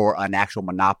them for an actual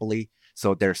monopoly.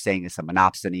 So they're saying it's a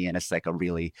monopsony, and it's like a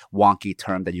really wonky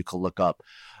term that you could look up.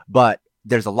 But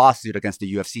there's a lawsuit against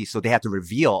the UFC, so they have to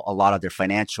reveal a lot of their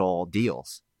financial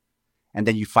deals. And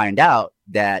then you find out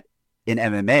that in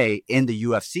MMA, in the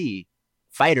UFC,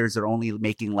 fighters are only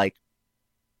making like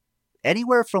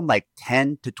anywhere from like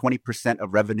 10 to 20%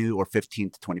 of revenue or 15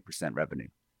 to 20% revenue.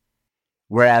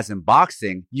 Whereas in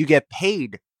boxing, you get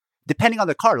paid depending on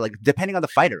the card, like depending on the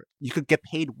fighter, you could get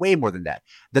paid way more than that.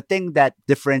 The thing that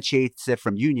differentiates it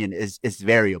from union is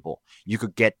variable. You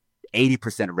could get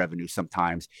 80% of revenue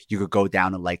sometimes. You could go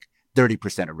down to like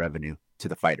 30% of revenue to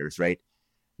the fighters, right?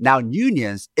 Now, in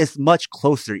unions, it's much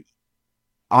closer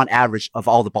on average of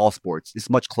all the ball sports. It's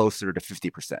much closer to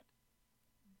 50%.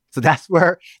 So that's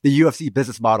where the UFC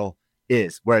business model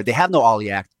is, where they have no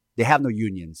Ali Act, they have no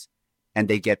unions, and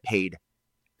they get paid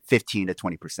 15 to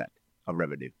 20% of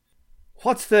revenue.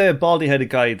 What's the baldy-headed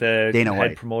guy, the Dana head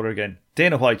White. promoter again?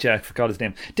 Dana White, yeah, I forgot his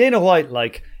name. Dana White,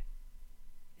 like,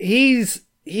 he's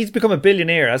become a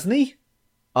billionaire, hasn't he?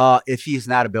 If he's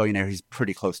not a billionaire, he's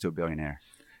pretty close to a billionaire.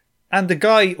 And the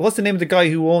guy, what's the name of the guy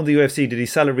who owned the UFC? Did he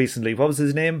sell it recently? What was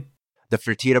his name? The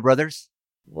Fertitta brothers?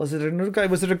 Was it another guy?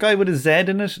 Was it a guy with a Z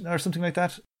in it or something like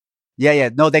that? Yeah.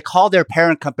 No, they call their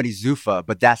parent company Zuffa,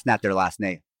 but that's not their last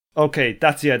name. Okay,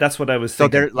 that's what I was So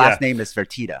thinking. their last name is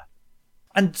Fertitta.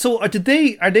 And so did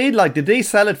they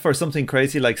sell it for something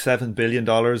crazy like $7 billion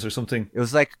or something? It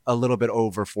was like a little bit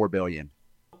over $4 billion.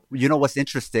 You know what's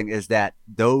interesting is that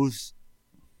those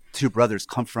two brothers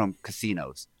come from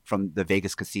casinos, from the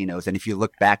Vegas casinos. And if you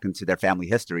look back into their family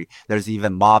history, there's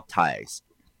even mob ties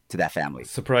to that family.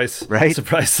 Surprise. Right?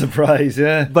 Surprise,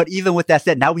 yeah. But even with that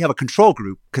said, now we have a control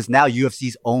group because now UFC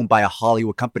is owned by a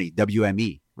Hollywood company,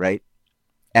 WME, right?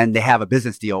 And they have a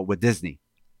business deal with Disney,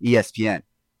 ESPN.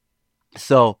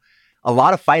 So a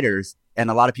lot of fighters and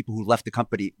a lot of people who left the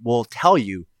company will tell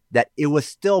you that it was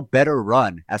still better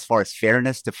run as far as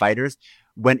fairness to fighters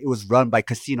when it was run by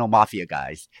casino mafia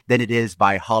guys than it is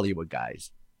by Hollywood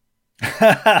guys.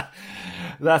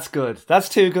 That's good. That's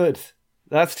too good.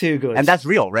 That's too good. And that's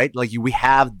real, right? Like we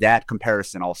have that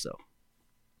comparison also.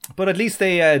 But at least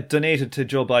they donated to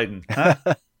Joe Biden.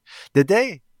 Huh? Did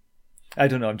they? I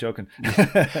don't know. I'm joking.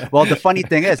 Well, the funny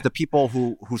thing is the people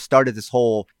who started this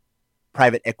whole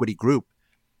private equity group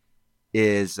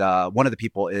is one of the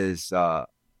people is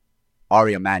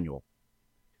Ari Emanuel,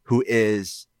 who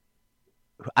is,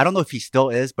 I don't know if he still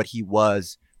is, but he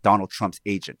was Donald Trump's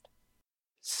agent.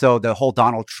 So the whole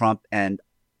Donald Trump and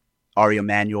Ari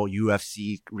Emanuel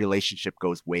UFC relationship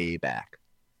goes way back.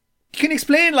 You can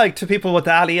explain like to people what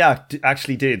the Ali Act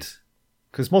actually did,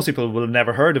 because most people will have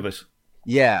never heard of it.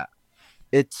 Yeah,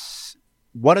 it's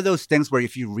one of those things where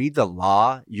if you read the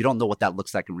law, you don't know what that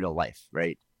looks like in real life,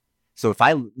 right? So if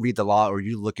I read the law or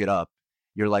you look it up,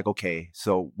 you're like, okay,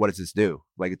 so what does this do?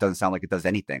 Like, it doesn't sound like it does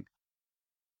anything.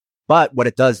 But what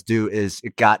it does do is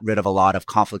it got rid of a lot of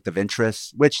conflict of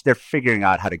interest, which they're figuring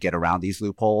out how to get around these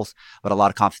loopholes. But a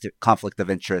lot of conflict of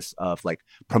interest of like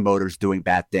promoters doing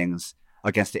bad things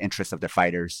against the interests of their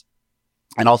fighters.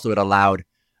 And also it allowed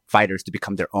fighters to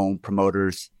become their own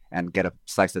promoters and get a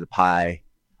slice of the pie.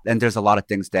 And there's a lot of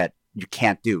things that you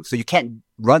can't do. So you can't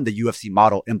run the UFC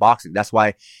model in boxing. That's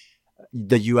why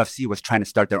the UFC was trying to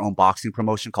start their own boxing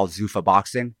promotion called Zuffa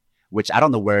Boxing, which I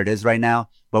don't know where it is right now.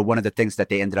 But one of the things that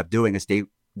they ended up doing is they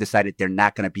decided they're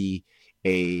not going to be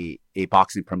a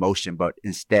boxing promotion, but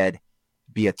instead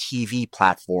be a TV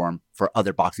platform for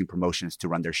other boxing promotions to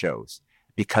run their shows,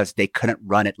 because they couldn't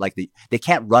run it like they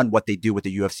can't run what they do with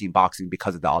the UFC and boxing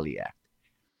because of the Ali Act.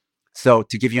 So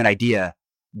to give you an idea,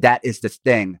 that is the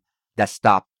thing that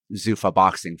stopped Zuffa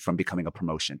Boxing from becoming a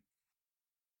promotion.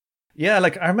 Yeah,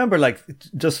 like I remember like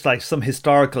just like some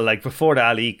historical, like before the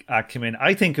Ali Act came in,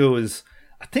 I think it was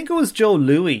Joe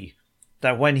Louis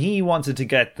that when he wanted to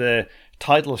get the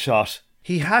title shot,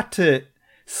 he had to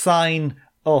sign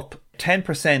up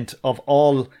 10% of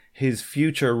all his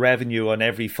future revenue on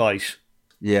every fight.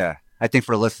 Yeah. I think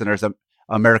for listeners,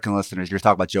 American listeners, you're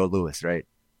talking about Joe Louis, right?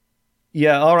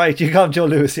 Yeah, all right. You call him Joe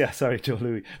Louis. Yeah, sorry, Joe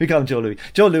Louis. We call him Joe Louis.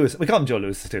 Joe Louis. We call him Joe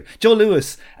Louis too. Joe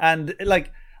Louis. And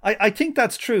like, I think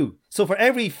that's true. So for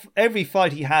every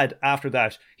fight he had after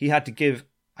that, he had to give,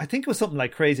 I think it was something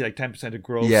like crazy, like 10% of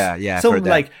gross. Yeah. Something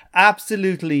like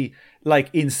absolutely like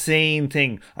insane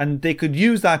thing. And they could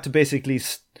use that to basically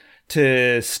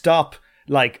to stop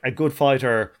like a good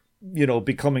fighter, you know,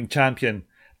 becoming champion.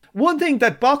 One thing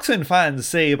that boxing fans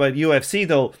say about UFC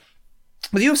though,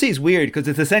 well, UFC is weird because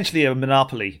it's essentially a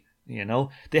monopoly. You know,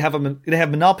 they have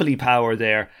monopoly power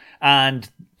there, and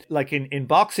like in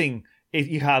boxing,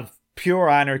 you have pure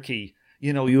anarchy.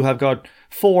 You know, you have got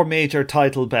 4 major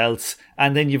title belts,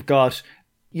 and then you've got,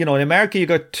 you know, in America you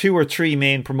got 2 or 3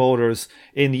 main promoters.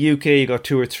 In the UK you got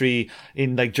 2 or 3.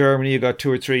 In like Germany you got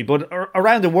 2 or 3. But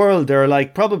around the world there are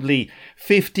like probably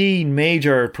 15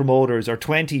 major promoters or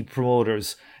 20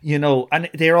 promoters. You know, and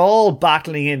they're all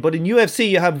battling in. But in UFC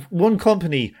you have one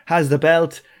company has the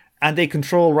belt, and they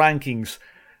control rankings.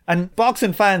 And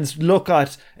boxing fans look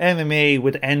at MMA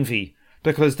with envy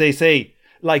because they say,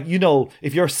 like, you know,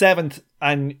 if you're 7th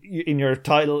and in your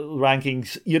title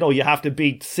rankings, you know, you have to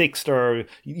beat 6th, or,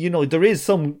 you know, there is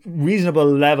some reasonable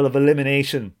level of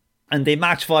elimination, and they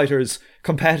match fighters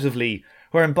competitively.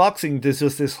 Where in boxing, there's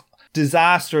just this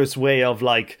disastrous way of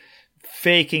like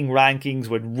faking rankings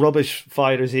with rubbish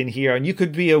fighters in here, and you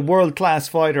could be a world-class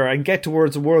fighter and get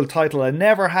towards a world title and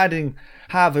never have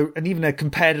even a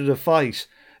competitive fight,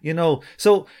 you know.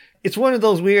 So it's one of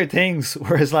those weird things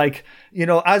where it's like, you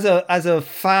know, as a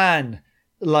fan,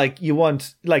 like you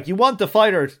want the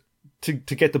fighter to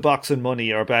get the boxing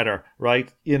money or better,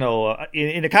 right? You know,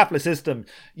 in a capitalist system,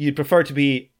 you'd prefer to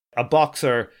be a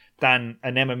boxer than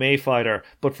an MMA fighter.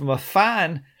 But from a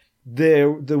fan,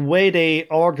 the way they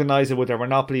organize it with their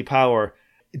monopoly power,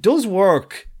 it does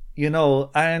work, you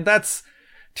know, and that's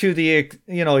to the,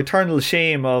 you know, eternal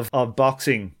shame of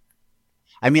boxing.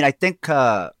 I mean, I think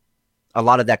a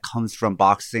lot of that comes from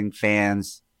boxing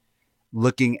fans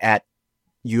looking at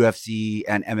UFC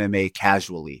and MMA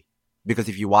casually, because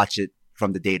if you watch it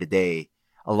from the day to day,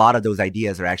 a lot of those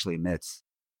ideas are actually myths.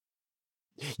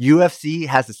 UFC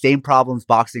has the same problems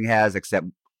boxing has, except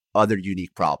other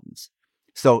unique problems.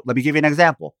 So let me give you an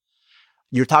example.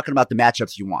 You're talking about the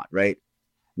matchups you want, right?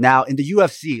 Now in the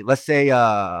UFC, let's say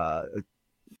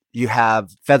you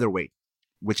have featherweight,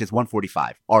 which is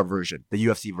 145, our version. The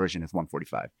UFC version is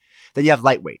 145. Then you have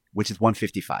lightweight, which is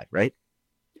 155, right?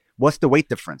 What's the weight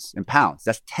difference in pounds?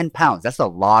 That's 10 pounds. That's a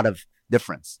lot of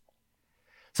difference.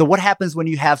 So what happens when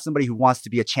you have somebody who wants to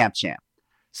be a champ?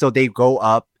 So they go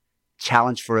up,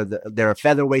 challenge for they're a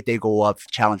featherweight, they go up,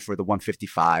 challenge for the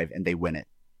 155, and they win it.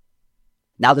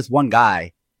 Now this one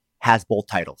guy has both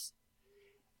titles.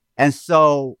 And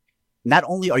so not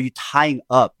only are you tying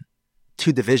up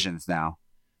 2 divisions now,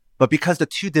 but because the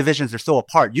 2 divisions are so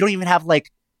apart, you don't even have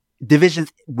like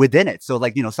divisions within it. So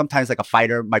like, you know, sometimes like a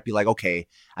fighter might be like, okay,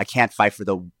 I can't fight for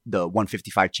the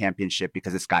 155 championship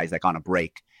because this guy's like on a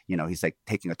break. You know, he's like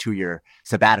taking a 2-year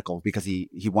sabbatical because he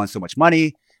won so much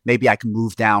money. Maybe I can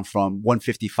move down from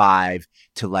 155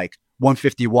 to like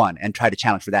 151 and try to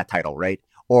challenge for that title, right?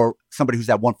 Or somebody who's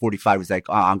at 145 is like,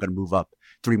 oh, I'm going to move up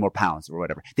 3 more pounds or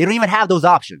whatever. They don't even have those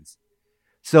options.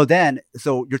 So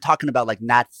you're talking about like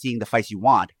not seeing the fights you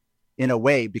want. In a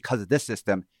way, because of this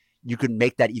system, you could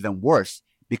make that even worse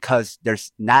because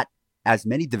there's not as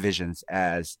many divisions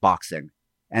as boxing.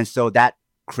 And so that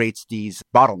creates these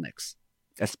bottlenecks,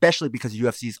 especially because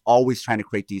UFC is always trying to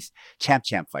create these champ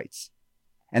fights.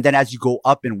 And then as you go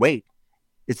up in weight,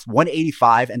 it's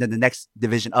 185, and then the next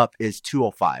division up is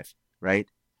 205, right?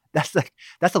 That's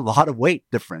a lot of weight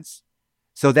difference.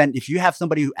 So then if you have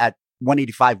somebody who at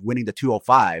 185 winning the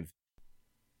 205,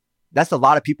 that's a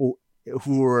lot of people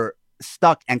who are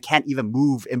stuck and can't even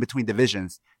move in between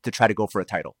divisions to try to go for a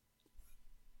title.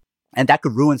 And that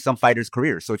could ruin some fighters'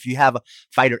 careers. So if you have a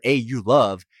fighter A you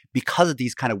love, because of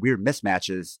these kind of weird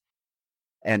mismatches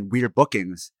and weird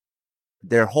bookings,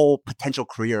 their whole potential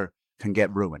career can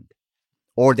get ruined.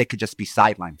 Or they could just be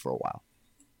sidelined for a while.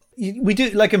 We do,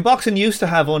 like in boxing, used to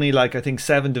have only like, I think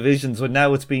 7 divisions, but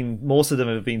now most of them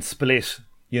have been split,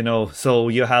 you know. So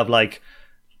you have like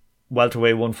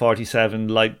welterweight 147,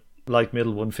 light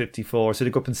middle 154, so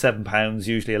they go up in 7 pounds,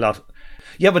 usually a lot.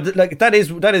 Yeah, but like that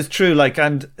is true. Like,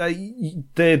 and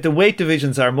the weight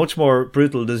divisions are much more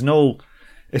brutal. There's no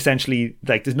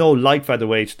light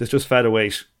featherweight. There's just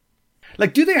featherweight.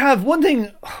 Like, do they have one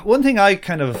thing?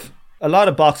 A lot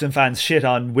of boxing fans shit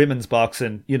on women's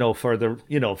boxing, you know, for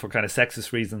kind of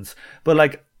sexist reasons. But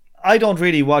like, I don't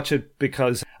really watch it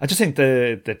because I just think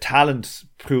the talent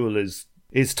pool is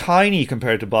tiny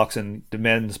compared to boxing, the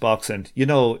men's boxing. You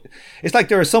know, it's like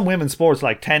there are some women's sports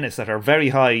like tennis that are very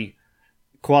high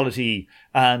quality,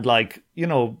 and like, you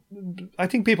know, I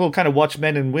think people kind of watch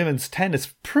men and women's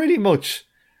tennis pretty much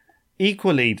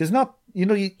equally, there's not, you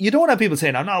don't have people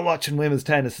saying, I'm not watching women's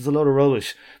tennis, it's a load of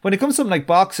rubbish. When it comes to something like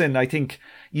boxing, I think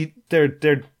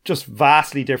they're just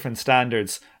vastly different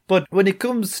standards. But when it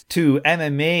comes to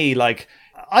MMA, like,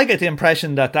 I get the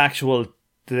impression that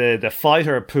the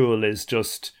fighter pool is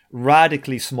just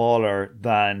radically smaller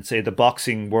than, say, the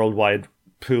boxing worldwide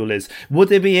pool is. Would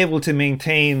they be able to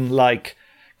maintain, like,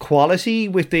 quality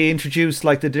if they introduce,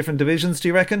 like, the different divisions, do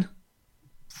you reckon?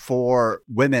 For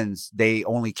women's, they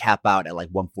only cap out at like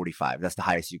 145. That's the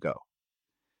highest you go.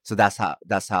 So that's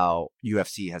how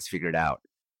UFC has figured out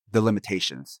the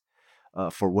limitations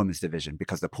for women's division,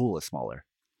 because the pool is smaller.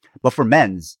 But for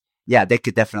men's, yeah, they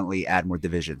could definitely add more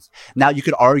divisions. Now, you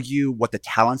could argue what the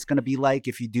talent's going to be like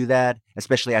if you do that,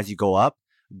 especially as you go up.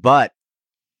 But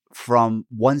from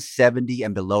 170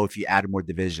 and below, if you add more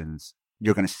divisions,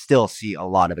 you're going to still see a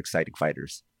lot of exciting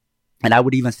fighters. And I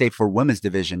would even say for women's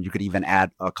division, you could even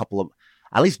add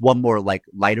at least one more like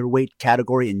lighter weight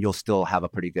category, and you'll still have a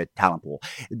pretty good talent pool.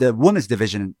 The women's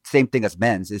division, same thing as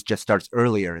men's, it just starts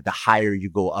earlier. The higher you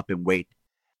go up in weight,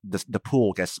 the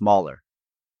pool gets smaller.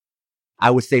 I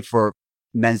would say for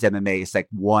men's MMA, it's like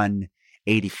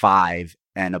 185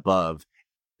 and above,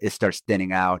 it starts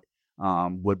thinning out.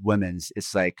 With women's,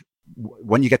 it's like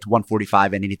when you get to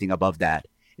 145 and anything above that,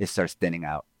 it starts thinning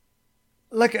out.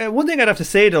 Like, one thing I'd have to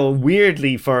say, though,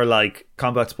 weirdly for, like,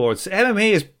 combat sports,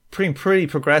 MMA is pretty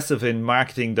progressive in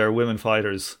marketing their women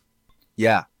fighters.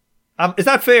 Yeah. Is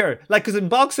that fair? Like, because in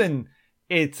boxing,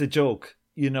 it's a joke,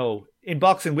 In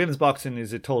boxing, women's boxing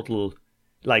is a total,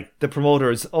 like, the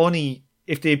promoters only,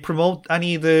 if they promote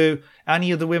any of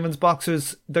the women's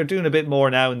boxers, they're doing a bit more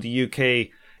now in the UK.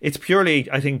 It's purely,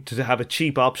 I think, to have a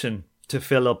cheap option to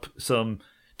fill up some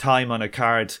time on a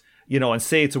card, and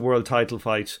say it's a world title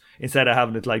fight instead of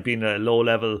having it like being a low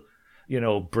level,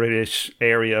 British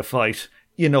area fight.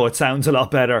 It sounds a lot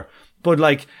better. But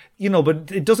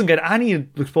but it doesn't get any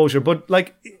exposure. But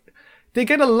like, they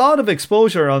get a lot of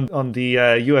exposure on the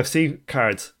UFC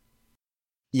cards.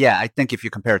 Yeah, I think if you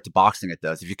compare it to boxing, it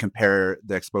does. If you compare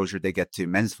the exposure they get to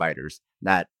men's fighters,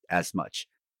 not as much.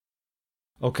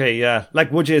 Okay, yeah.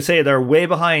 Like, would you say they're way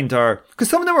behind, or because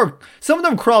some of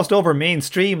them crossed over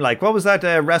mainstream? Like, what was that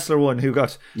wrestler one who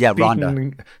got beaten?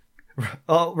 Ronda.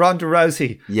 Oh, Ronda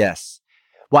Rousey. Yes.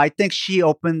 Well, I think she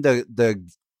opened the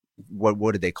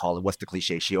what did they call it? What's the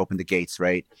cliche? She opened the gates,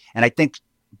 right? And I think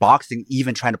boxing,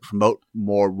 even trying to promote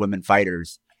more women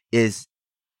fighters, is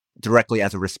directly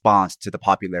as a response to the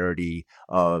popularity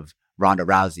of Ronda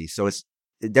Rousey. So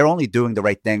they're only doing the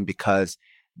right thing because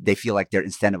they feel like they're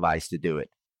incentivized to do it.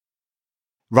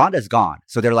 Ronda's gone.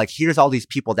 So they're like, here's all these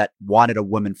people that wanted a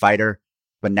woman fighter,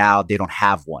 but now they don't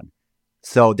have one.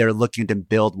 So they're looking to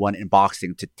build one in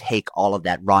boxing to take all of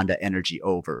that Ronda energy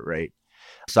over, right?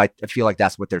 So I feel like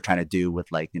that's what they're trying to do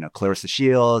with, like, Clarissa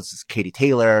Shields, Katie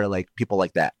Taylor, like people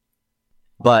like that.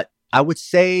 But I would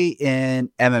say in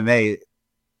MMA,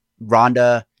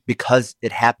 Ronda, because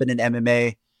it happened in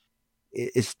MMA,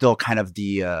 is still kind of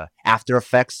the after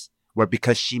effects, where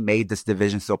because she made this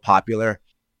division so popular,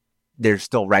 they're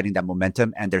still riding that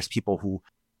momentum. And there's people who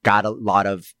got a lot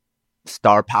of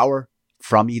star power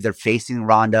from either facing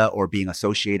Ronda or being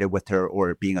associated with her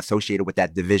or being associated with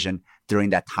that division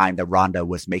during that time that Ronda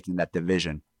was making that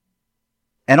division.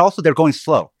 And also they're going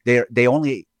slow. They're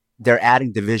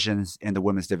adding divisions in the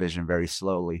women's division very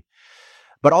slowly.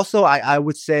 But also I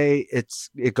would say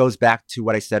it goes back to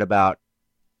what I said about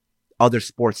other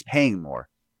sports paying more,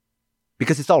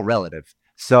 because it's all relative.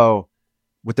 So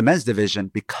with the men's division,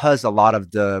 because a lot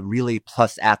of the really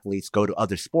plus athletes go to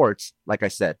other sports, like I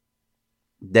said,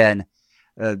 then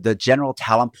the general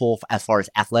talent pool as far as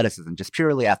athleticism, just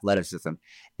purely athleticism,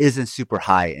 isn't super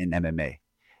high in MMA.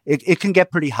 It can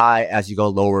get pretty high as you go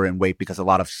lower in weight because a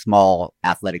lot of small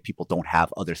athletic people don't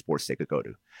have other sports they could go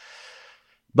to.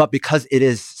 But because it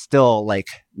is still like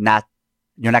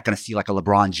you're not going to see like a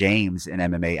LeBron James in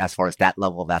MMA as far as that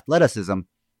level of athleticism,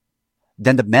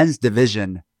 then the men's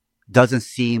division doesn't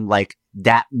seem like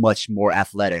that much more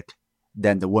athletic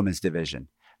than the women's division.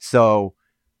 So,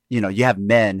 you have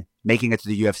men making it to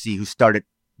the UFC who started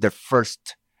their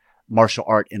first martial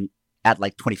art at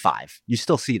like 25. You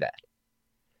still see that.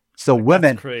 So like,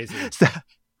 women, that's crazy. So,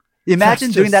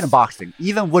 imagine doing that in boxing.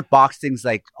 Even with boxing's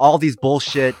like all these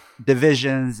bullshit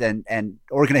divisions and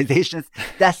organizations,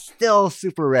 that's still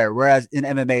super rare. Whereas in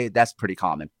MMA, that's pretty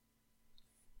common.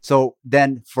 So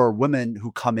then for women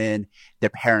who come in,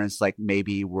 their parents like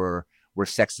maybe were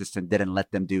sexist and didn't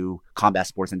let them do combat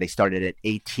sports, and they started at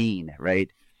 18,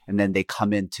 right? And then they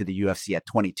come into the UFC at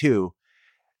 22.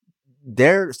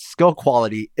 Their skill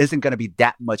quality isn't going to be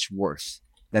that much worse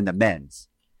than the men's.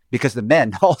 because the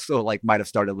men also like might have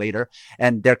started later,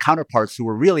 and their counterparts who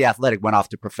were really athletic went off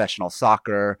to professional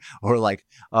soccer or like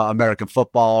American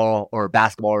football or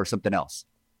basketball or something else.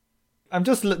 I'm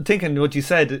just thinking what you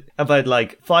said about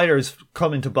like fighters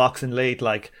coming to boxing late.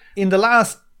 Like in the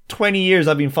last 20 years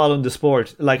I've been following the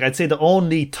sport, like I'd say the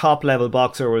only top level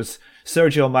boxer was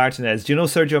Sergio Martinez. Do you know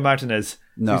Sergio Martinez?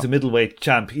 No. He was a middleweight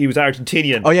champ. He was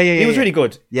Argentinian. Oh yeah. He was really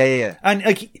good. Yeah. And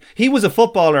like he was a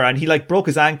footballer and he like broke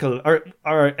his ankle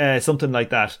or something like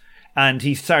that. And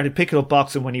he started picking up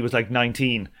boxing when he was like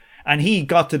 19. And he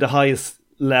got to the highest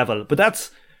level. But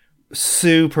that's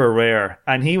super rare.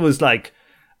 And he was like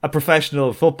a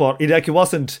professional footballer. Like he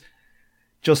wasn't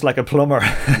just like a plumber.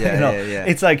 Yeah.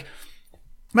 It's like,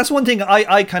 that's one thing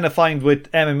I kind of find with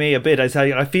MMA a bit.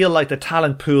 I feel like the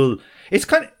talent pool, it's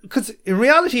kind of, because in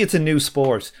reality it's a new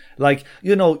sport. Like,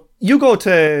 you know, you go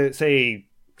to, say,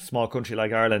 a small country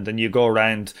like Ireland and you go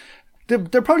around, there'll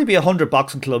probably be 100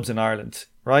 boxing clubs in Ireland,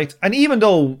 right? And even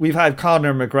though we've had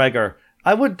Conor McGregor,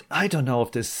 I don't know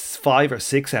if there's 5 or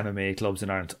 6 MMA clubs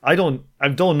in Ireland. I don't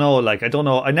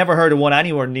know. I never heard of one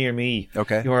anywhere near me.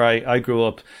 Okay. Where I grew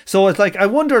up. So it's like, I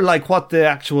wonder like what the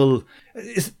actual,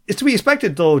 it's to be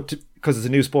expected though, because it's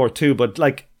a new sport too, but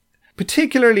like,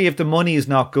 particularly if the money is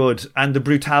not good and the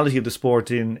brutality of the sport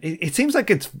it seems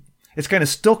like it's kind of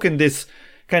stuck in this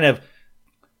kind of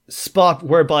spot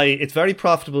whereby it's very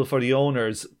profitable for the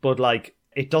owners, but like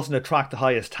it doesn't attract the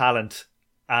highest talent.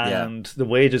 And the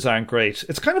wages aren't great.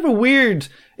 It's kind of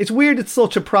it's weird it's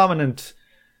such a prominent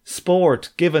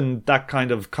sport given that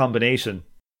kind of combination.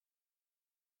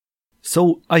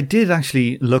 So I did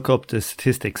actually look up the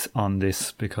statistics on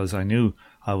this because I knew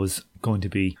I was going to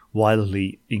be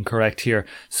wildly incorrect here.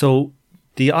 So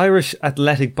the Irish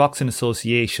Athletic Boxing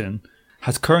Association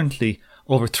has currently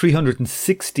over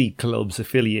 360 clubs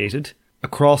affiliated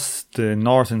across the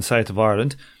north and south of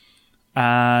Ireland.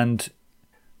 And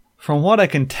from what I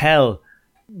can tell,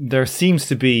 there seems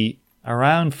to be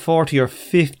around 40 or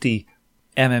 50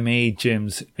 MMA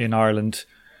gyms in Ireland.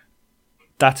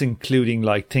 That's including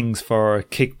like things for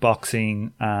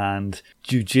kickboxing and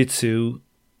jiu-jitsu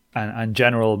and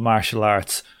general martial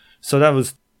arts. So that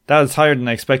was higher than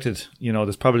I expected. You know,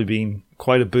 there's probably been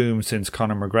quite a boom since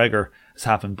Conor McGregor has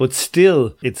happened, but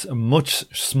still it's a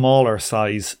much smaller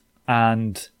size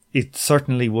and it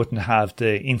certainly wouldn't have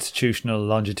the institutional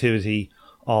longevity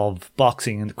of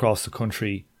boxing across the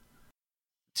country.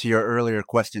 To your earlier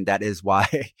question, that is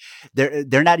why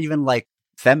they're not even like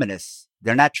feminists.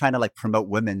 They're not trying to like promote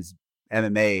women's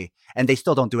MMA, and they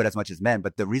still don't do it as much as men.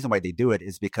 But the reason why they do it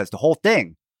is because the whole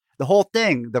thing,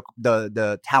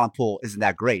 the talent pool isn't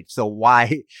that great. So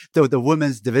why the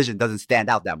women's division doesn't stand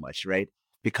out that much, right?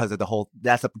 Because of the whole,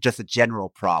 just a general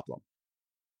problem.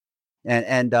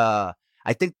 And I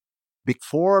think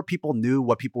before people knew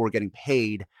what people were getting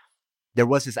paid, there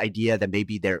was this idea that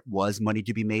maybe there was money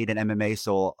to be made in MMA.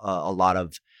 So a lot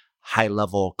of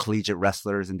high-level collegiate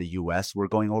wrestlers in the US were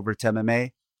going over to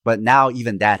MMA. But now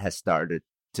even that has started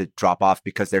to drop off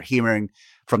because they're hearing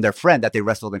from their friend that they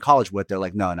wrestled in college with. They're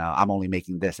like, no, I'm only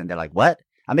making this. And they're like, what?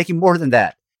 I'm making more than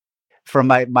that from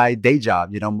my day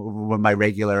job, you know, my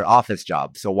regular office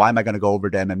job. So why am I going to go over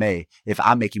to MMA if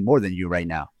I'm making more than you right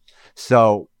now?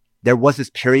 So there was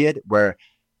this period where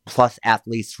plus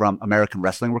athletes from American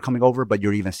wrestling were coming over, but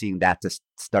you're even seeing that to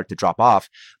start to drop off.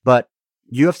 But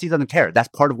UFC doesn't care. That's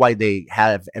part of why they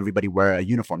have everybody wear a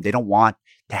uniform. They don't want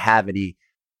to have any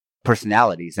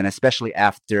personalities. And especially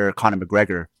after Conor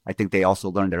McGregor, I think they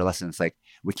also learned their lessons. Like,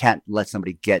 we can't let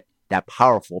somebody get that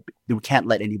powerful. We can't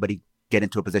let anybody get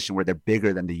into a position where they're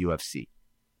bigger than the UFC.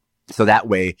 So that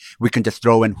way we can just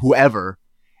throw in whoever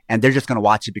and they're just going to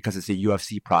watch it because it's a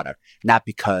UFC product, not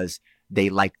because they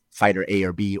like fighter A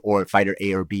or B, or fighter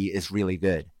A or B is really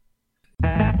good.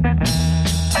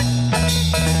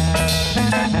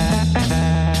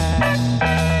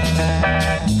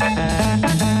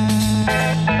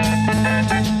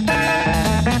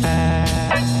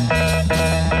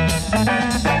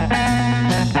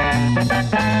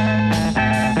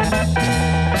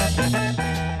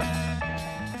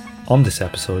 On this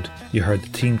episode, you heard the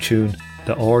theme tune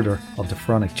The Order of the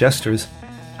Pharaonic Jesters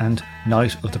and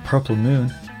Night of the Purple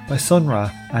Moon by Sun Ra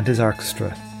and his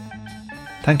orchestra.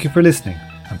 Thank you for listening,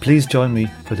 and please join me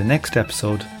for the next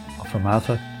episode of From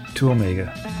Alpha to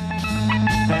Omega.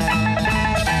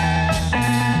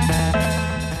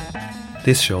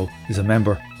 This show is a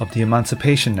member of the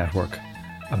Emancipation Network,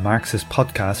 a Marxist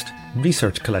podcast and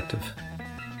research collective.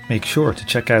 Make sure to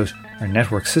check out our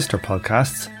network sister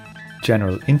podcasts,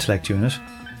 General Intellect Unit,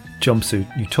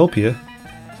 Jumpsuit Utopia,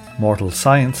 Mortal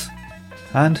Science,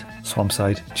 and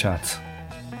Swampside Chats.